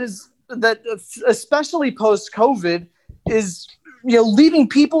especially post COVID is leaving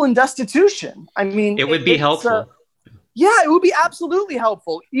people in destitution. I mean, it would be helpful. Yeah, it would be absolutely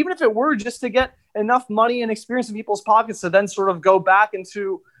helpful, even if it were just to get enough money and experience in people's pockets to then sort of go back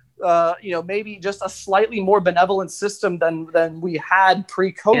into maybe just a slightly more benevolent system than we had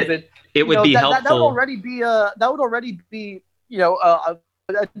pre-COVID. It would be helpful. That would already be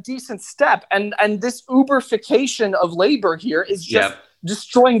a decent step. And this Uberification of labor here is just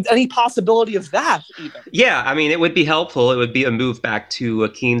destroying any possibility of that even. Yeah, I mean, it would be helpful. It would be a move back to a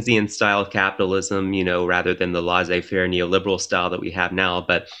Keynesian style of capitalism, rather than the laissez-faire neoliberal style that we have now.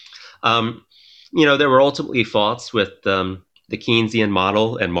 But, there were ultimately faults with the Keynesian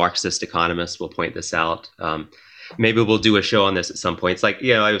model, and Marxist economists will point this out. Maybe we'll do a show on this at some point. It's like,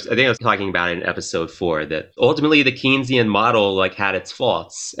 I think I was talking about it in episode 4 that ultimately the Keynesian model had its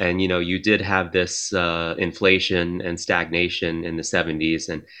faults, and you did have this inflation and stagnation in the 70s,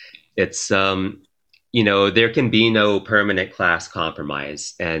 and it's there can be no permanent class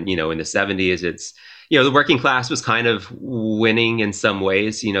compromise, and in the 70s it's the working class was kind of winning in some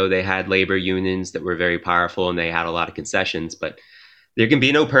ways. They had labor unions that were very powerful and they had a lot of concessions, but There can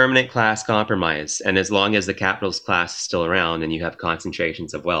be no permanent class compromise. And as long as the capitalist class is still around and you have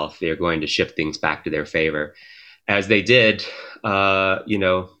concentrations of wealth, they're going to shift things back to their favor, as they did, in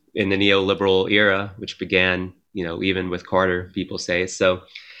the neoliberal era, which began, even with Carter, people say. So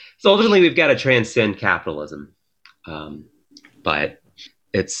ultimately, we've got to transcend capitalism. Um, but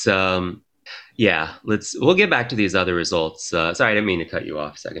it's, yeah, we'll get back to these other results. Sorry, I didn't mean to cut you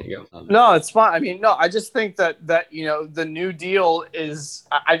off a second ago. No, it's fine. I mean, no, I just think that the New Deal is.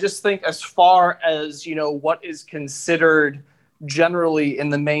 I just think as far as what is considered generally in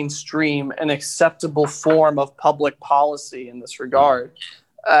the mainstream an acceptable form of public policy in this regard,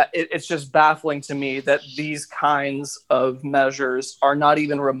 it's just baffling to me that these kinds of measures are not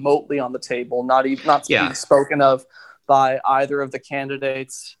even remotely on the table, not being spoken of by either of the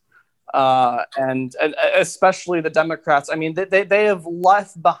candidates. And especially the Democrats. I mean, they have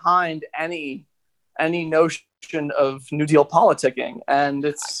left behind any notion of New Deal politicking, and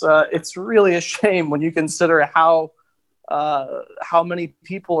it's really a shame when you consider how many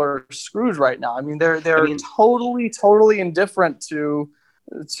people are screwed right now. I mean, they're totally indifferent to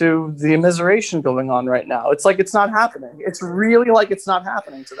the immiseration going on right now. It's like it's not happening. It's really like it's not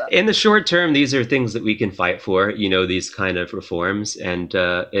happening to them. In the short term, these are things that we can fight for, these kind of reforms. And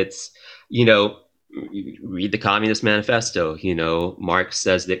it's, read the Communist Manifesto. Marx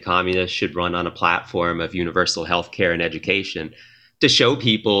says that communists should run on a platform of universal health care and education to show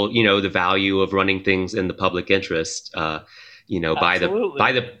people, the value of running things in the public interest. By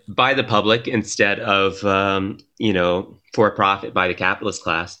the public instead of for profit by the capitalist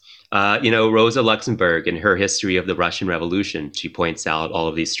class. Rosa Luxemburg in her history of the Russian Revolution, she points out all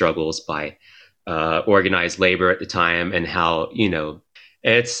of these struggles by organized labor at the time and how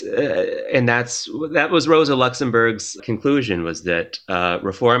that was Rosa Luxemburg's conclusion, was that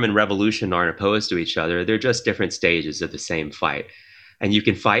reform and revolution aren't opposed to each other; they're just different stages of the same fight. And you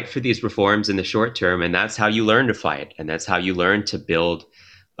can fight for these reforms in the short term, and that's how you learn to fight, and that's how you learn to build,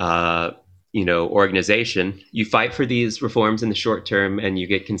 organization. You fight for these reforms in the short term, and you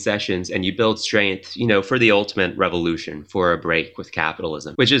get concessions, and you build strength, for the ultimate revolution, for a break with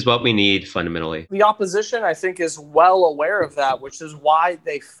capitalism, which is what we need fundamentally. The opposition, I think, is well aware of that, which is why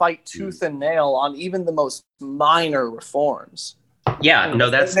they fight tooth and nail on even the most minor reforms. Yeah, no,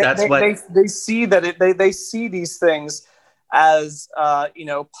 that's what they see they see these things as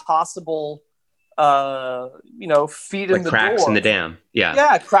possible feet in the cracks door. In the dam.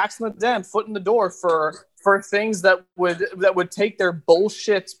 Yeah, cracks in the dam, foot in the door for things that would take their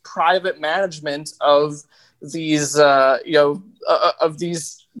bullshit private management of these of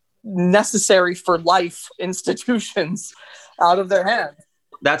these necessary for life institutions out of their hands.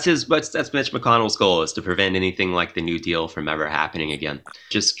 That's Mitch McConnell's goal, is to prevent anything like the New Deal from ever happening again.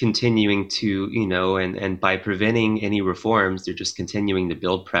 Just continuing to, and by preventing any reforms, they're just continuing to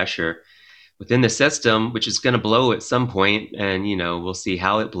build pressure within the system, which is going to blow at some point, and we'll see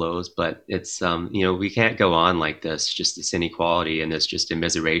how it blows. But it's we can't go on like this, just this inequality and this just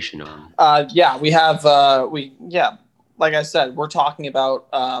immiseration. We have like I said, we're talking about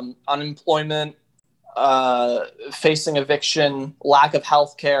unemployment, facing eviction, lack of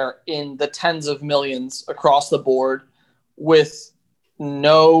health care in the tens of millions across the board with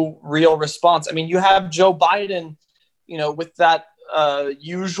no real response. I mean, you have Joe Biden, with that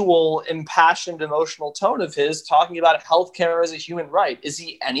usual impassioned emotional tone of his, talking about healthcare as a human right. Is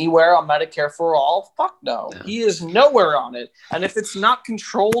he anywhere on Medicare for all? Fuck no. He is nowhere on it. And if it's not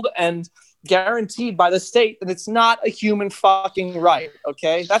controlled and guaranteed by the state, then it's not a human fucking right.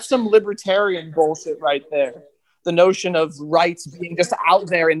 Okay, that's some libertarian bullshit right there. The notion of rights being just out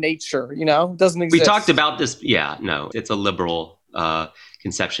there in nature, doesn't exist. We talked about this. Yeah, no, it's a liberal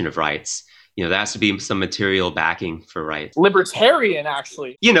conception of rights. There has to be some material backing for rights. Libertarian,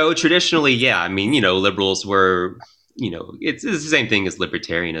 actually. Traditionally, yeah. I mean, liberals were, it's the same thing as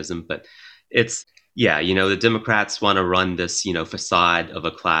libertarianism, but it's, the Democrats want to run this, facade of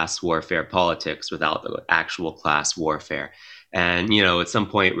a class warfare politics without the actual class warfare. And, at some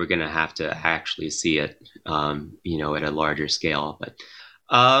point we're going to have to actually see it, at a larger scale. But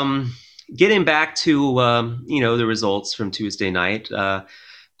getting back to, the results from Tuesday night,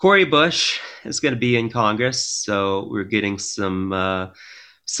 Cori Bush is going to be in Congress, so we're getting some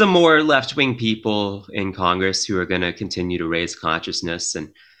more left-wing people in Congress who are going to continue to raise consciousness.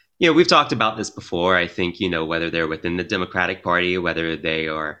 And we've talked about this before. I think whether they're within the Democratic Party, whether they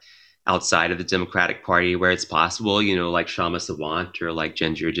are outside of the Democratic Party, where it's possible, like Shama Sawant or like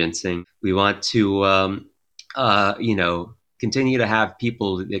Ginger Ginseng, we want to continue to have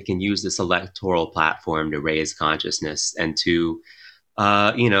people that can use this electoral platform to raise consciousness and to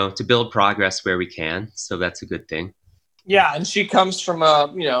to build progress where we can. So that's a good thing. Yeah, and she comes from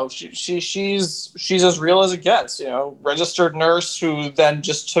a, she's as real as it gets, registered nurse who then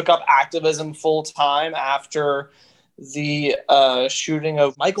just took up activism full time after the shooting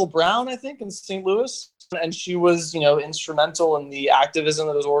of Michael Brown, I think, in St. Louis, and she was, instrumental in the activism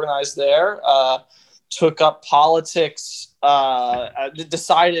that was organized there. Took up politics,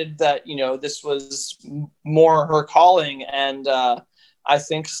 decided that this was more her calling, and I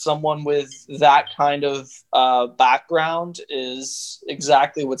think someone with that kind of background is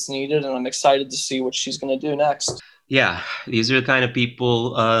exactly what's needed, and I'm excited to see what she's going to do next. Yeah, these are the kind of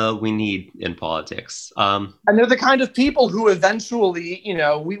people we need in politics. And they're the kind of people who eventually,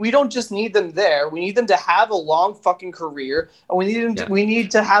 we don't just need them there. We need them to have a long fucking career, and Yeah. we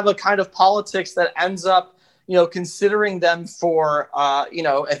need to have a kind of politics that ends up, considering them for,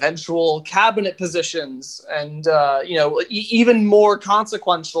 eventual cabinet positions and, even more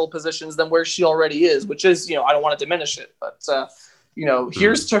consequential positions than where she already is, which is, I don't want to diminish it, but,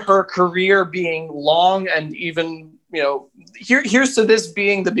 here's to her career being long and even, here's to this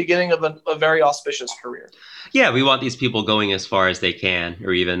being the beginning of a very auspicious career. Yeah, we want these people going as far as they can,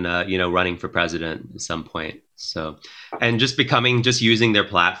 or even running for president at some point. So, and just using their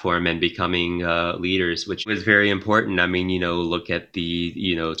platform and becoming leaders, which was very important. I mean, look at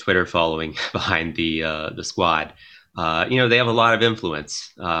the Twitter following behind the squad. They have a lot of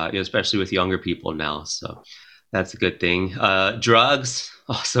influence, especially with younger people now. So that's a good thing. Drugs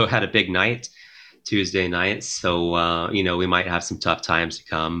also had a big night. Tuesday nights. So, we might have some tough times to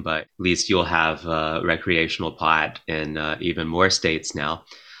come, but at least you'll have recreational pot in even more states now.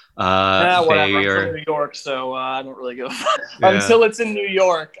 Whatever. I'm Bayer, from New York, so I don't really go. yeah. Until it's in New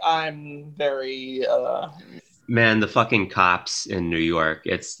York, I'm very. Man, the fucking cops in New York,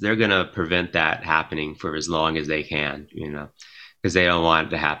 they're gonna prevent that happening for as long as they can, because they don't want it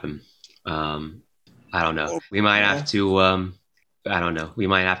to happen. Um, I don't know. We might have to. I don't know. We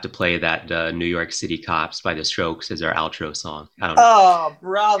might have to play that New York City Cops by the Strokes as our outro song. I don't know. Oh,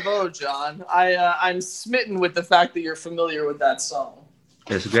 bravo, John! I'm smitten with the fact that you're familiar with that song.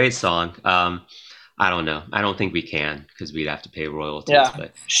 It's a great song. I don't know. I don't think we can because we'd have to pay royalties. Yeah.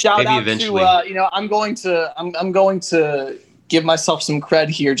 But Shout maybe out eventually. to I'm going to give myself some cred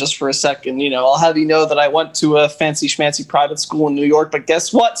here just for a second. I'll have you know that I went to a fancy schmancy private school in New York, but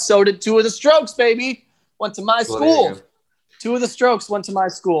guess what? So did two of the Strokes, baby. Went to my school. Two of the Strokes went to my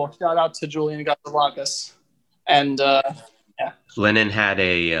school. Shout out to Julian Gazalakis. And yeah. Lennon had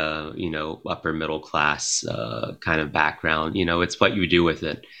a upper middle class kind of background. It's what you do with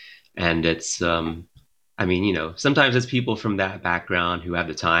it, and it's I mean, sometimes it's people from that background who have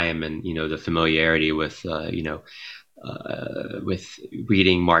the time and the familiarity with with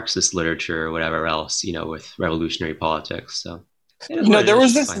reading Marxist literature or whatever else, with revolutionary politics. So there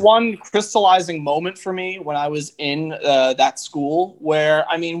was this one crystallizing moment for me when I was in that school where,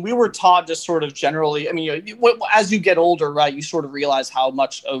 I mean, we were taught just sort of generally, I mean, as you get older, right, you sort of realize how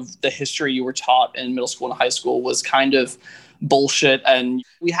much of the history you were taught in middle school and high school was kind of bullshit. And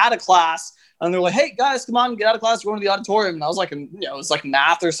we had a class and they're like, hey guys, come on, get out of class, we're going to the auditorium. And I was like, it was like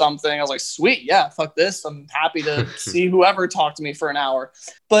math or something. I was like, sweet, yeah, fuck this. I'm happy to see whoever talked to me for an hour.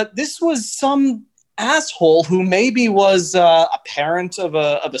 But this was some asshole who maybe was a parent of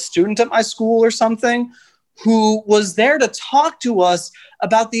a student at my school or something, who was there to talk to us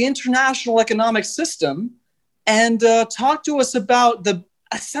about the international economic system and talk to us about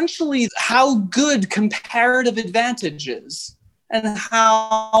essentially how good comparative advantage is and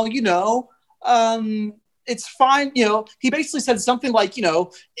how, it's fine. He basically said something like,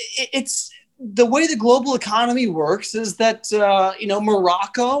 it's the way the global economy works is that,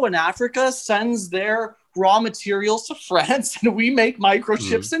 Morocco and Africa sends their raw materials to France and we make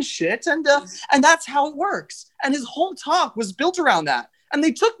microchips and shit. And that's how it works. And his whole talk was built around that. And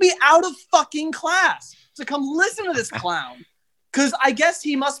they took me out of fucking class to come listen to this clown. Because I guess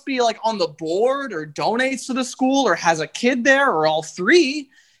he must be like on the board or donates to the school or has a kid there or all three.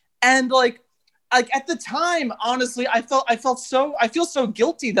 And like at the time, honestly, I feel so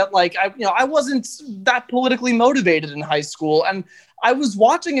guilty that I wasn't that politically motivated in high school. And I was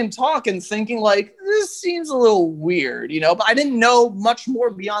watching him talk and thinking like, this seems a little weird, but I didn't know much more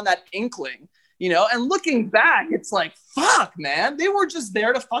beyond that inkling, and looking back, it's like, fuck, man, they were just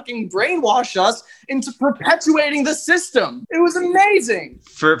there to fucking brainwash us into perpetuating the system. It was amazing.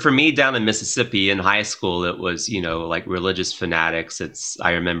 For me down in Mississippi in high school, it was, like religious fanatics.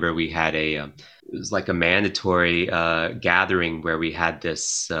 I remember we had it was like a mandatory gathering where we had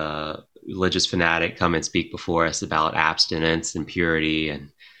this religious fanatic come and speak before us about abstinence and purity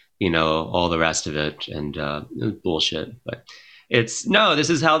and, all the rest of it. And it was bullshit. But It's no, this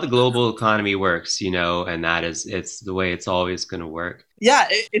is how the global economy works, and it's the way it's always going to work. Yeah,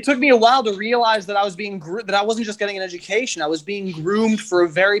 it took me a while to realize that that I wasn't just getting an education. I was being groomed for a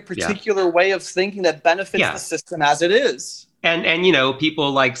very Yeah. particular way of thinking that benefits the Yeah. system as it is. And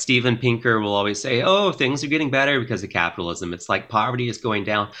people like Steven Pinker will always say, "Oh, things are getting better because of capitalism." It's like poverty is going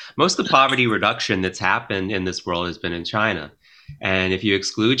down. Most of the poverty reduction that's happened in this world has been in China. And if you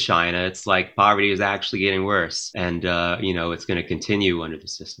exclude China, it's like poverty is actually getting worse, and it's going to continue under the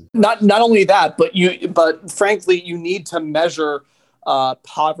system. Not only that, but frankly, you need to measure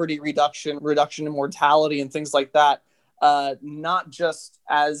poverty reduction in mortality, and things like that, not just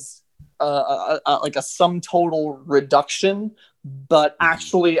as like a sum total reduction, but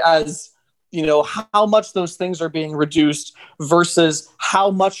actually as how much those things are being reduced versus how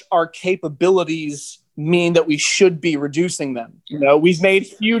much our capabilities mean that we should be reducing them. We've made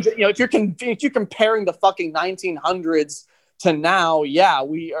huge. If you're comparing the fucking 1900s to now, yeah,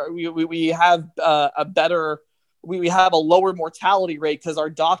 we have a better. We have a lower mortality rate because our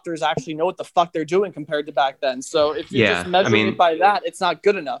doctors actually know what the fuck they're doing compared to back then. So if you're just measuring it by that, it's not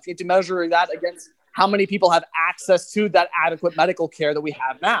good enough. You have to measure that against how many people have access to that adequate medical care that we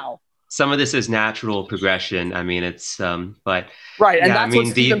have now. Some of this is natural progression. I mean, it's but right, and yeah, that's what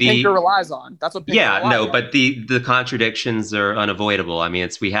Steven Pinker relies on. That's what Pinker relies on. But the contradictions are unavoidable. I mean,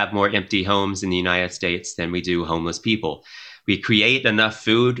 we have more empty homes in the United States than we do homeless people. We create enough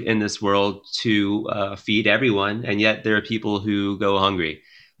food in this world to feed everyone, and yet there are people who go hungry.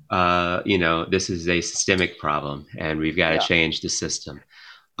 This is a systemic problem, and we've got to change the system.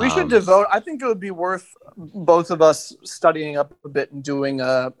 We should devote. I think it would be worth both of us studying up a bit and doing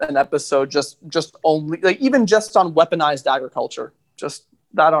an episode just only, like, even just on weaponized agriculture, just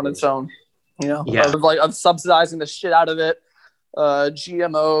that on its own. Of subsidizing the shit out of it,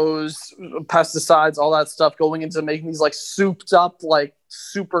 GMOs, pesticides, all that stuff, going into making these like souped up like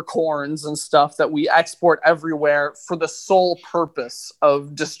super corns and stuff that we export everywhere for the sole purpose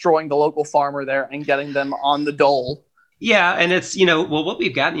of destroying the local farmer there and getting them on the dole. Yeah, and it's what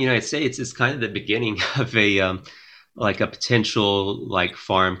we've got in the United States is kind of the beginning of a like a potential like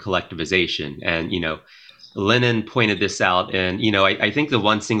farm collectivization, and Lenin pointed this out, and I think the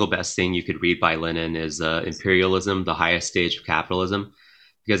one single best thing you could read by Lenin is Imperialism, the Highest Stage of Capitalism,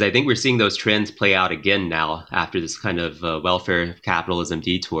 because I think we're seeing those trends play out again now after this kind of welfare capitalism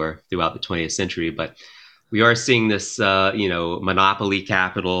detour throughout the 20th century, but we are seeing this, monopoly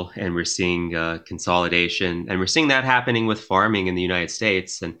capital, and we're seeing consolidation, and we're seeing that happening with farming in the United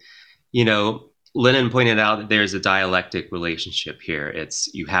States. And, Lenin pointed out that there's a dialectic relationship here. It's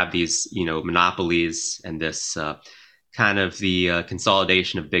you have these, monopolies and this kind of the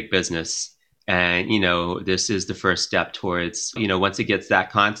consolidation of big business. And, this is the first step towards, once it gets that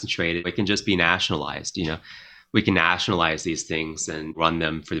concentrated, it can just be nationalized, we can nationalize these things and run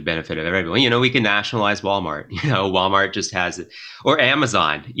them for the benefit of everyone. We can nationalize Walmart. Walmart just has it, or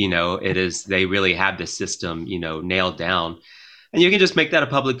Amazon. They really have the system, nailed down, and you can just make that a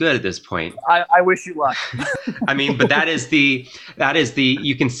public good at this point. I wish you luck. I mean, but that is the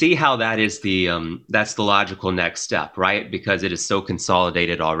you can see how that is that's the logical next step, right? Because it is so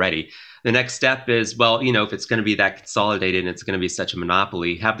consolidated already. The next step is, well, if it's going to be that consolidated and it's going to be such a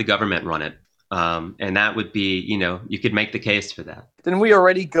monopoly, have the government run it. And that would be, you could make the case for that. Didn't we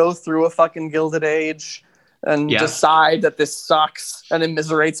already go through a fucking Gilded Age and decide that this sucks and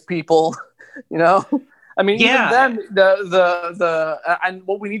immiserates people? I mean, even then, and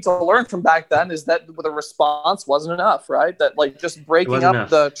what we need to learn from back then is that the response wasn't enough, right? That like just breaking up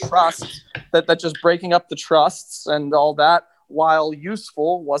the trust, that just breaking up the trusts and all that, while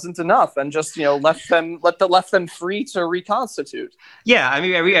useful, wasn't enough, and just left them free to reconstitute. Yeah, I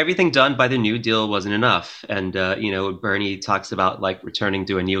mean, everything done by the New Deal wasn't enough, and Bernie talks about like returning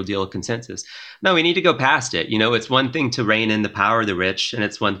to a New Deal consensus. No, we need to go past it. It's one thing to rein in the power of the rich, and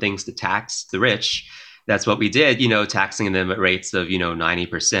it's one thing to tax the rich. That's what we did. Taxing them at rates of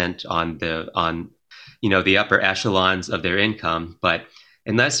 90% on the upper echelons of their income, but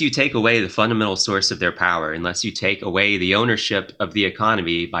unless you take away the fundamental source of their power, unless you take away the ownership of the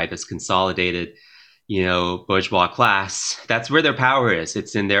economy by this consolidated, bourgeois class, that's where their power is.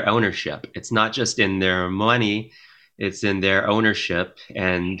 It's in their ownership. It's not just in their money. It's in their ownership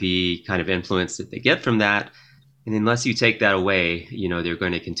and the kind of influence that they get from that. And unless you take that away, they're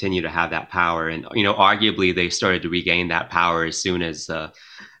going to continue to have that power. And, arguably they started to regain that power as soon as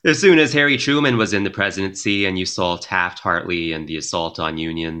Harry Truman was in the presidency, and you saw Taft-Hartley and the assault on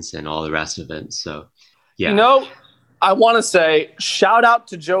unions and all the rest of it. So, yeah. I want to say shout out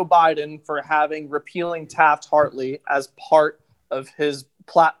to Joe Biden for having repealing Taft-Hartley as part of his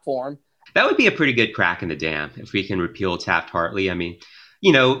platform. That would be a pretty good crack in the dam if we can repeal Taft-Hartley. I mean,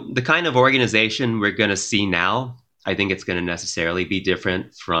 the kind of organization we're going to see now, I think it's going to necessarily be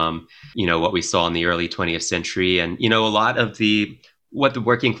different from, what we saw in the early 20th century. And, a lot of what the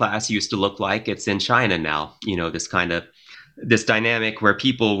working class used to look like, it's in China now, this dynamic where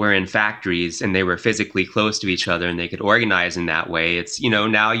people were in factories and they were physically close to each other and they could organize in that way. It's,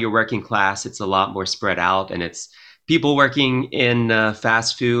 now your working class, it's a lot more spread out, and it's people working in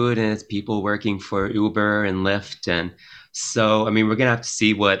fast food, and it's people working for Uber and Lyft. And so, I mean, we're going to have to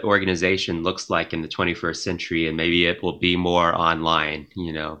see what organization looks like in the 21st century, and maybe it will be more online,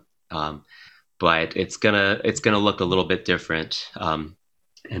 but it's gonna look a little bit different.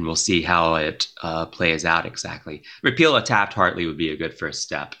 And we'll see how it plays out exactly. Repeal of Taft-Hartley would be a good first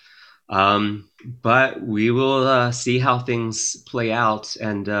step. But we will see how things play out.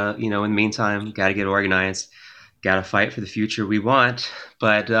 And, in the meantime, got to get organized, got to fight for the future we want.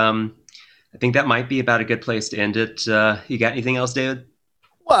 But I think that might be about a good place to end it. You got anything else, David?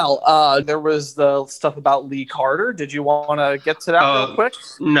 Well, there was the stuff about Lee Carter. Did you want to get to that real quick?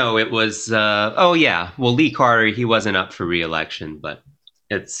 No, it was, well, Lee Carter, he wasn't up for re-election, but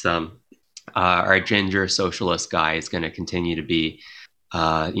it's our ginger socialist guy is going to continue to be,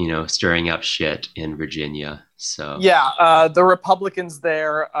 stirring up shit in Virginia. So the Republicans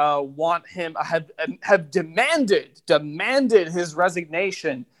there want him, have demanded his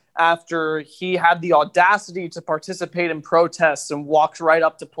resignation after he had the audacity to participate in protests and walked right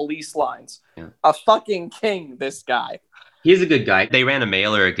up to police lines. Yeah. A fucking king, this guy. He's a good guy. They ran a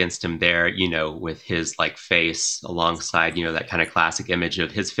mailer against him there, with his face alongside, that kind of classic image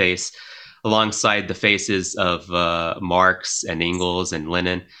of his face alongside the faces of Marx and Engels and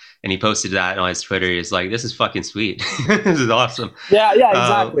Lenin. And he posted that on his Twitter. He's like, this is fucking sweet. This is awesome. Yeah,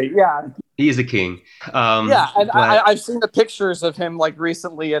 exactly. He's a king. I've seen the pictures of him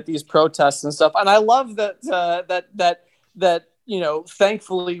recently at these protests and stuff. And I love that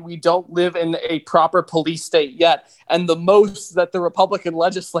thankfully we don't live in a proper police state yet. And the most that the Republican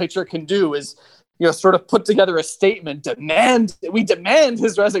legislature can do is, sort of put together a statement, we demand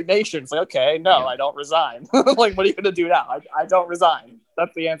his resignation. It's like, okay, no, I don't resign. What are you going to do now? I don't resign.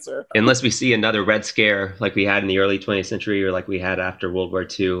 That's the answer. Unless we see another Red Scare like we had in the early 20th century or like we had after World War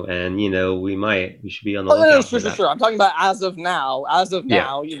II. And, we should be on the lookout for that. Sure. I'm talking about as of now,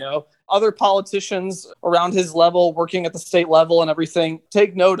 other politicians around his level, working at the state level and everything,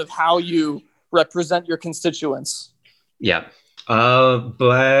 take note of how you represent your constituents. Yeah.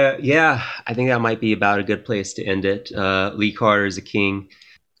 But yeah, I think that might be about a good place to end it. Lee Carter is a king.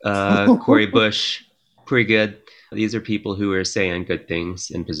 Cori Bush, pretty good. These are people who are saying good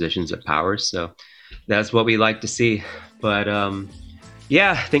things in positions of power. So that's what we like to see. But I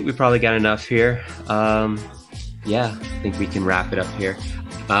think we probably got enough here. I think we can wrap it up here.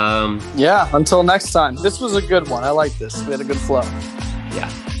 Until next time. This was a good one. I like this. We had a good flow. Yeah.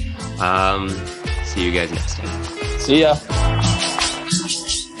 See you guys next time. See ya.